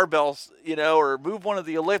barbells, or move one of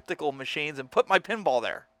the elliptical machines and put my pinball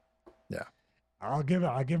there." Yeah. I'll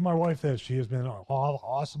give my wife this. She has been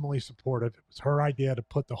awesomely supportive. It was her idea to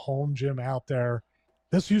put the home gym out there.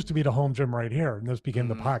 This used to be the home gym right here, and this became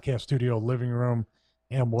the podcast studio, living room,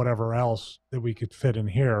 and whatever else that we could fit in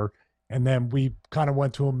here. And then we kind of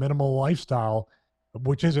went to a minimal lifestyle,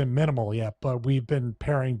 which isn't minimal yet, but we've been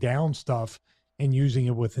paring down stuff and using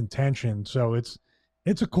it with intention. So it's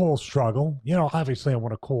a cool struggle. Obviously I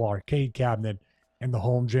want a cool arcade cabinet in the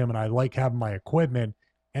home gym, and I like having my equipment.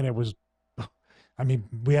 And it was,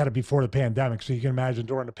 we had it before the pandemic. So you can imagine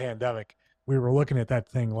during the pandemic, we were looking at that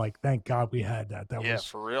thing like, thank God we had that. That was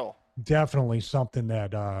for real. Definitely something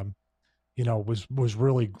that, was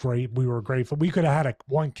really great. We were grateful. We could have had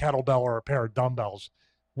one kettlebell or a pair of dumbbells.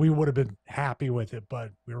 We would have been happy with it,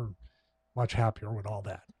 but we were much happier with all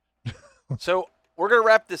that. So we're going to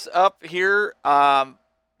wrap this up here.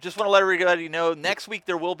 Just want to let everybody know, next week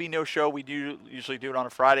there will be no show. We do usually do it on a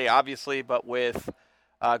Friday, obviously, but with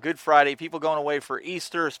Good Friday, people going away for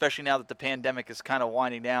Easter, especially now that the pandemic is kind of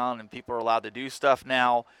winding down and people are allowed to do stuff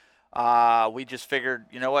now. We just figured,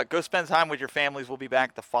 you know what, go spend time with your families. We'll be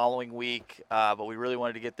back the following week, but we really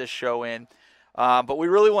wanted to get this show in. But we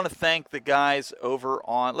really want to thank the guys over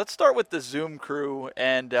on, let's start with the Zoom crew,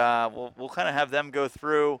 and we'll kind of have them go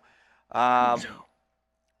through the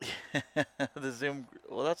Zoom.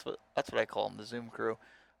 Well, that's what I call them, the Zoom crew.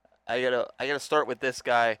 I gotta start with this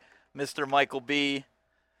guy, Mr. Michael B.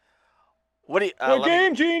 What do you,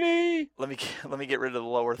 Game Genie? Let me get rid of the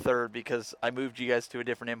lower third because I moved you guys to a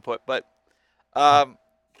different input. But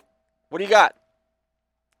what do you got?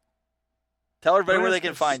 Tell everybody where they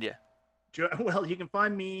can find you. Well, you can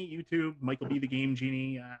find me YouTube, Michael B. the Game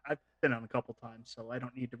Genie. I've been on a couple times, so I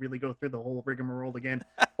don't need to really go through the whole rigmarole again.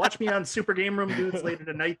 Watch me on Super Game Room Dudes later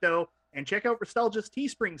tonight, though, and check out Nostalgia's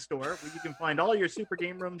Teespring store, where you can find all your Super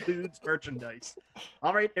Game Room Dudes merchandise.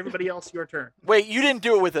 All right, everybody else, your turn. Wait, you didn't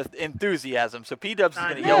do it with enthusiasm, so P-Dubs is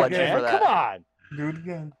going to yell at you for that. Come on. Do it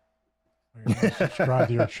again. Subscribe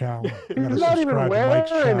to your channel. He's not even wearing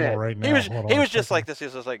it. Right now. He was just like this. He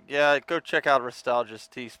was just like, yeah, go check out Nostalgia's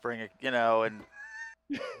Teespring, and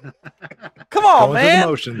come on, man.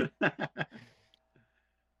 Emotion.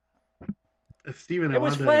 Steven, It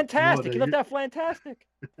was fantastic. You looked that fantastic.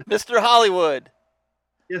 Mr. Hollywood.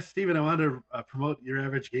 Yes, Steven, I wanted to promote Your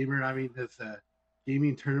Average Gamer. This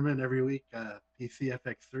gaming tournament every week.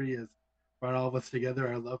 PCFX3 has brought all of us together.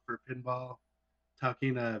 Our love for pinball,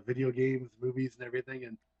 talking video games, movies, and everything.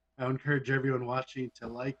 And I encourage everyone watching to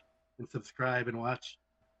like and subscribe and watch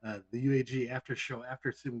the UAG after show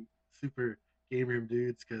after Super Game Room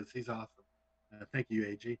Dudes, because he's awesome. Thank you,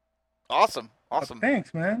 UAG. Awesome.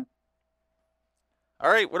 Thanks, man. All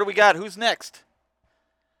right, what do we got? Who's next?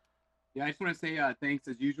 Yeah, I just want to say thanks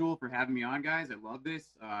as usual for having me on, guys. I love this.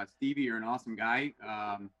 Stevie, you're an awesome guy.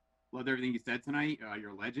 Loved everything you said tonight. You're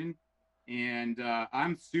a legend. And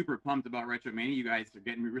I'm super pumped about Retromania. You guys are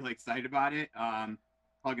getting me really excited about it. Probably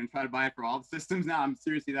going to try to buy it for all the systems now. I'm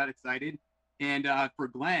seriously that excited. And for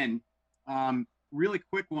Glenn, really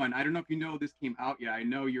quick one. I don't know if you know this came out yet. I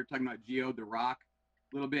know you're talking about Geo the Rock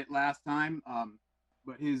a little bit last time.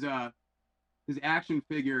 But his action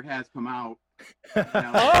figure has come out. Oh,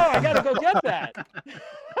 I got to go get that.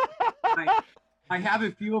 I have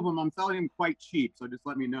a few of them. I'm selling them quite cheap, so just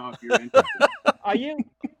let me know if you're interested.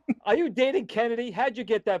 Are you dating Kennedy? How'd you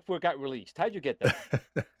get that before it got released? How'd you get that?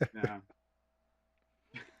 Yeah.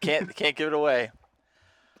 Can't give it away.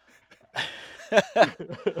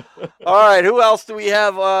 All right, who else do we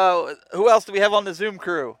have? Who else do we have on the Zoom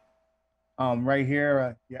crew? Right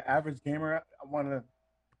here, Your Average Gamer. I want to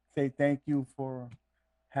say thank you for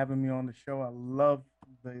having me on the show. I love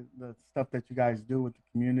the stuff that you guys do with the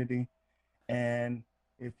community. And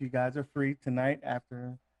if you guys are free tonight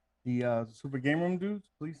after the Super Game Room Dudes,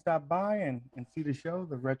 please stop by and see the show,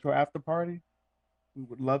 the Retro After Party. We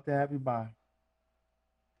would love to have you by.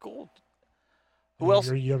 Cool. Who else?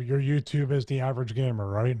 Your YouTube is The Average Gamer,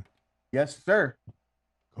 right? Yes, sir.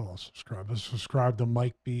 Cool. Subscribe to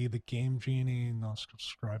Mike B, the Game Genie, and I'll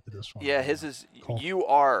subscribe to this one. Yeah, his is cool. you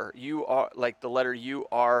are like the letter U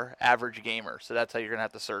R Average Gamer. So that's how you're gonna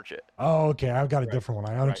have to search it. Oh, okay. I've got a different one.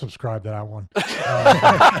 I unsubscribed to that one.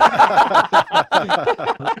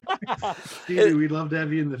 Stevie, we'd love to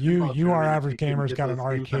have you in the. You are Average Gamer's got an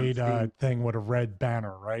arcade thing with a red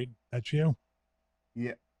banner, right? That's you.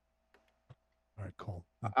 Yeah. All right, cool.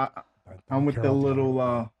 I'm with the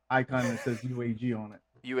little icon that says UAG on it.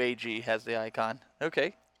 UAG has the icon.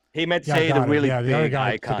 Okay. He meant to say the really big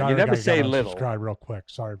icon. You never say little. Subscribe real quick.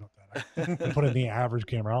 Sorry about that. I put in the average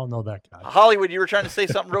gamer. I don't know that guy. Hollywood, you were trying to say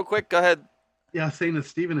something real quick. Go ahead. Yeah, I was saying to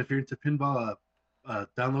Steven, if you're into pinball,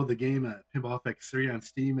 download the game at Pinball FX3 on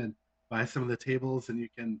Steam and buy some of the tables, and you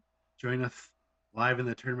can join us live in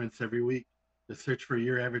the tournaments every week. Just search for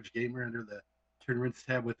Your Average Gamer under the tournaments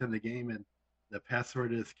tab within the game, and the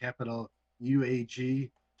password is capital UAG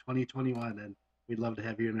 2021, and we'd love to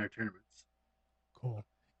have you in our tournaments. Cool.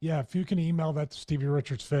 Yeah, if you can email that to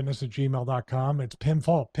StevieRichardsFitness@gmail.com. It's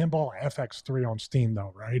Pinball FX3 on Steam,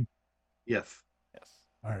 though, right? Yes. Yes.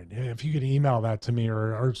 All right. Yeah, if you could email that to me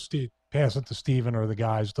or pass it to Steven or the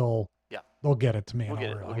guys, they'll get it to me.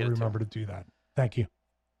 I'll remember to do that. Thank you.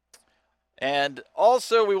 And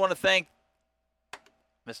also, we want to thank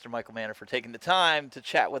Mr. Michael Manna for taking the time to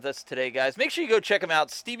chat with us today, guys. Make sure you go check him out,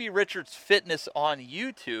 Stevie Richards Fitness on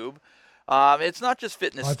YouTube. It's not just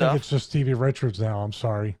fitness stuff. I think it's just Stevie Richards now. I'm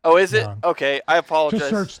sorry. Oh, is it? Okay, I apologize.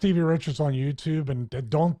 Just search Stevie Richards on YouTube and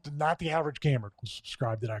not the average gamer. Don't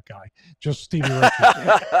subscribe to that guy. Just Stevie Richards.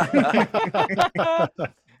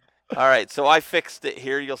 All right, so I fixed it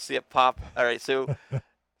here. You'll see it pop. All right, so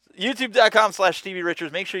youtube.com/Stevie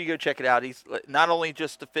Richards. Make sure you go check it out. He's not only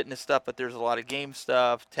just the fitness stuff, but there's a lot of game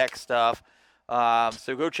stuff, tech stuff.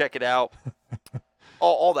 So go check it out.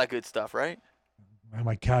 All that good stuff, right?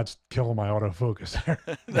 My cat's killing my autofocus there.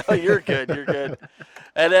 No, you're good. You're good.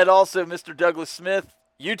 And then also Mr. Douglas Smith,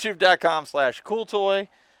 youtube.com/CoolToy.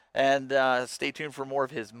 And stay tuned for more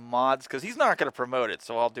of his mods because he's not going to promote it,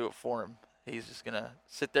 so I'll do it for him. He's just going to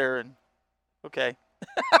sit there and, okay.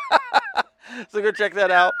 So go check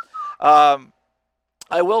that out.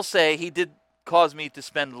 I will say he did cause me to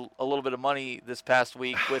spend a little bit of money this past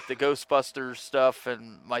week with the Ghostbusters stuff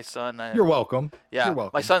and my son. You're welcome. Yeah, You're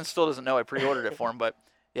welcome. My son still doesn't know I pre-ordered it for him, but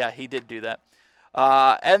yeah, he did do that.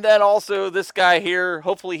 And then also this guy here,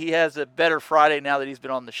 hopefully he has a better Friday now that he's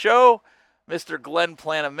been on the show, Mr. Glenn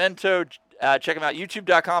Planamento. Check him out,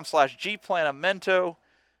 youtube.com/GPlanamento.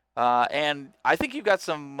 And I think you've got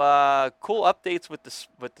some cool updates with this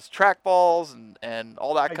trackballs and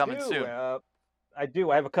all that coming soon. I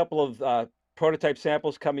do. I have a couple of prototype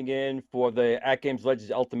samples coming in for the At Games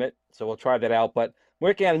Legends Ultimate, so we'll try that out. But I'm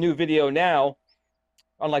working on a new video now.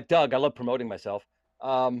 Unlike Doug, I love promoting myself.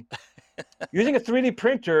 Using a 3D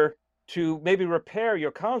printer to maybe repair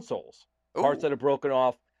your consoles, parts that are broken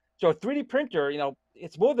off. So a 3D printer,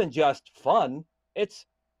 it's more than just fun. It's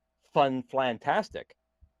fun-flantastic.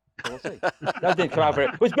 So we'll see. That didn't come out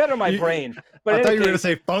very. It was better in my brain. But I thought you were going to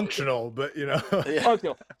say functional, but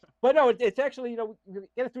functional. But no, it's actually you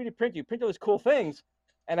get a 3D print, you print those cool things,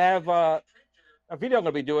 and I have a video I'm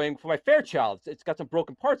going to be doing for my Fairchild. It's got some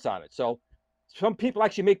broken parts on it, so some people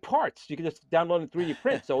actually make parts. You can just download and 3D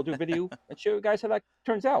print. So we'll do a video and show you guys how that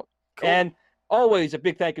turns out. Cool. And always a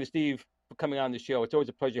big thank you to Steve for coming on the show. It's always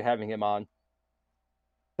a pleasure having him on.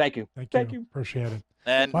 Thank you. Thank you. Appreciate it.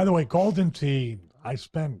 And by the way, Golden Tee. I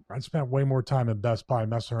spent way more time in Best Buy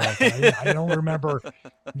messing around. I don't remember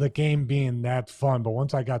the game being that fun, but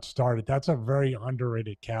once I got started, that's a very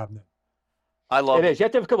underrated cabinet. I love it. It is. You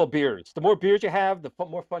have to have a couple of beers. The more beers you have, the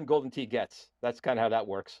more fun Golden Tee gets. That's kind of how that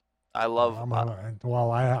works. I love.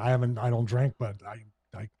 I don't drink, but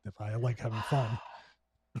if I like having fun.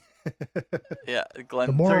 Yeah, Glenn.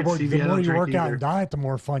 The more you work out and diet, the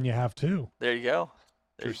more fun you have too. There you go.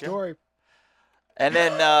 True story. And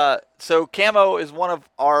then, so Camo is one of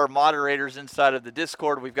our moderators inside of the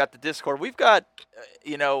Discord. We've got the Discord. We've got,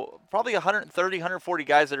 probably 130, 140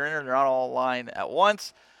 guys that are in there. They're not all online at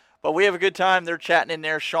once. But we have a good time. They're chatting in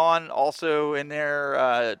there. Sean also in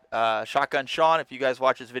there. Shotgun Sean, if you guys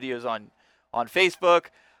watch his videos on Facebook.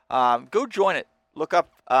 Go join it. Look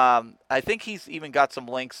up. I think he's even got some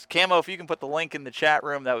links. Camo, if you can put the link in the chat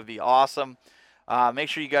room, that would be awesome. Make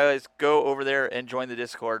sure you guys go over there and join the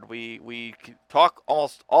Discord. We talk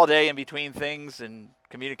almost all day in between things and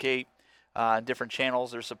communicate on different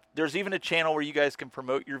channels. There's even a channel where you guys can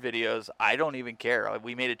promote your videos. I don't even care.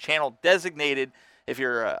 We made a channel designated. If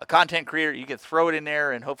you're a content creator, you can throw it in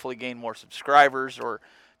there and hopefully gain more subscribers or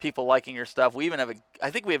people liking your stuff. We even have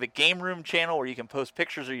I think we have a game room channel where you can post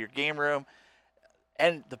pictures of your game room.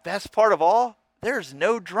 And the best part of all, there's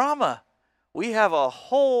no drama. We have a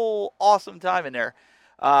whole awesome time in there.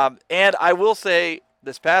 And I will say,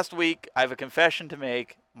 this past week, I have a confession to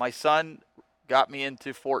make. My son got me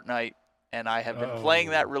into Fortnite, and I have been playing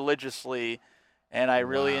that religiously, and I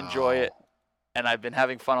really enjoy it. And I've been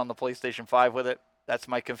having fun on the PlayStation 5 with it. That's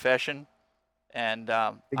my confession. And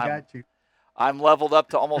I'm leveled up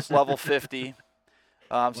to almost level 50.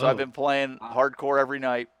 So I've been playing hardcore every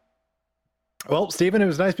night. Well, Steven, it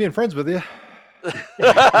was nice being friends with you.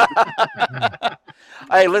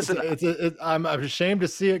 Hey, listen. I'm ashamed to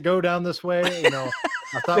see it go down this way.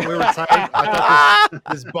 I thought we were tight. I thought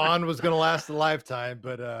this bond was going to last a lifetime,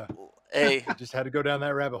 but hey, just had to go down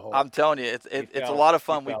that rabbit hole. I'm telling you, it's a lot of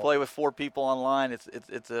fun. We play with 4 people online. It's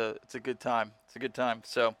a good time. It's a good time.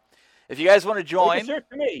 So, if you guys want to join, you can search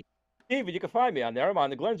for me, Stevie. You can find me on there. I'm on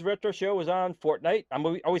the Glenn's Retro Show. Is on Fortnite. I'm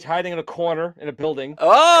always hiding in a corner in a building.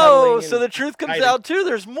 Oh, so the truth comes out too.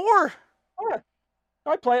 There's more. Yeah.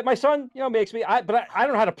 I play it. My son, makes me. But I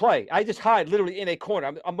don't know how to play. I just hide literally in a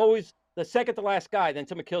corner. I'm always the second to last guy. Then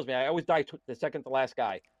someone kills me. I always die the second to last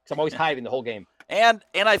guy because I'm always hiding the whole game. And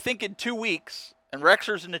I think in 2 weeks, and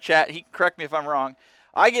Rexer's in the chat. He can correct me if I'm wrong.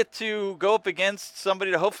 I get to go up against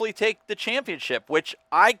somebody to hopefully take the championship, which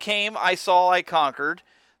I saw, I conquered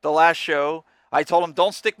the last show. I told him,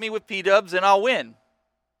 don't stick me with P-dubs and I'll win.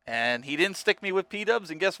 And he didn't stick me with P-dubs,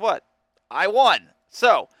 and guess what? I won.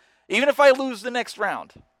 So, even if I lose the next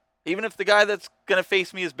round, even if the guy that's going to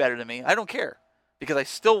face me is better than me, I don't care. Because I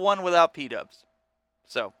still won without P-dubs.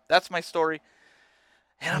 So, that's my story.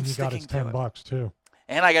 And I'm got his $10 too.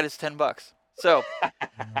 And I got his $10. So,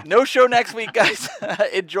 no show next week, guys.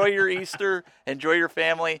 Enjoy your Easter. Enjoy your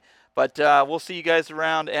family. But we'll see you guys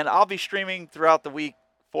around. And I'll be streaming throughout the week,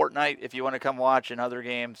 Fortnite, if you want to come watch, and other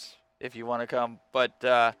games if you want to come. But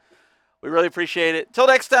we really appreciate it. Till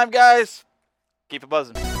next time, guys. Keep it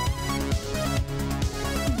buzzing.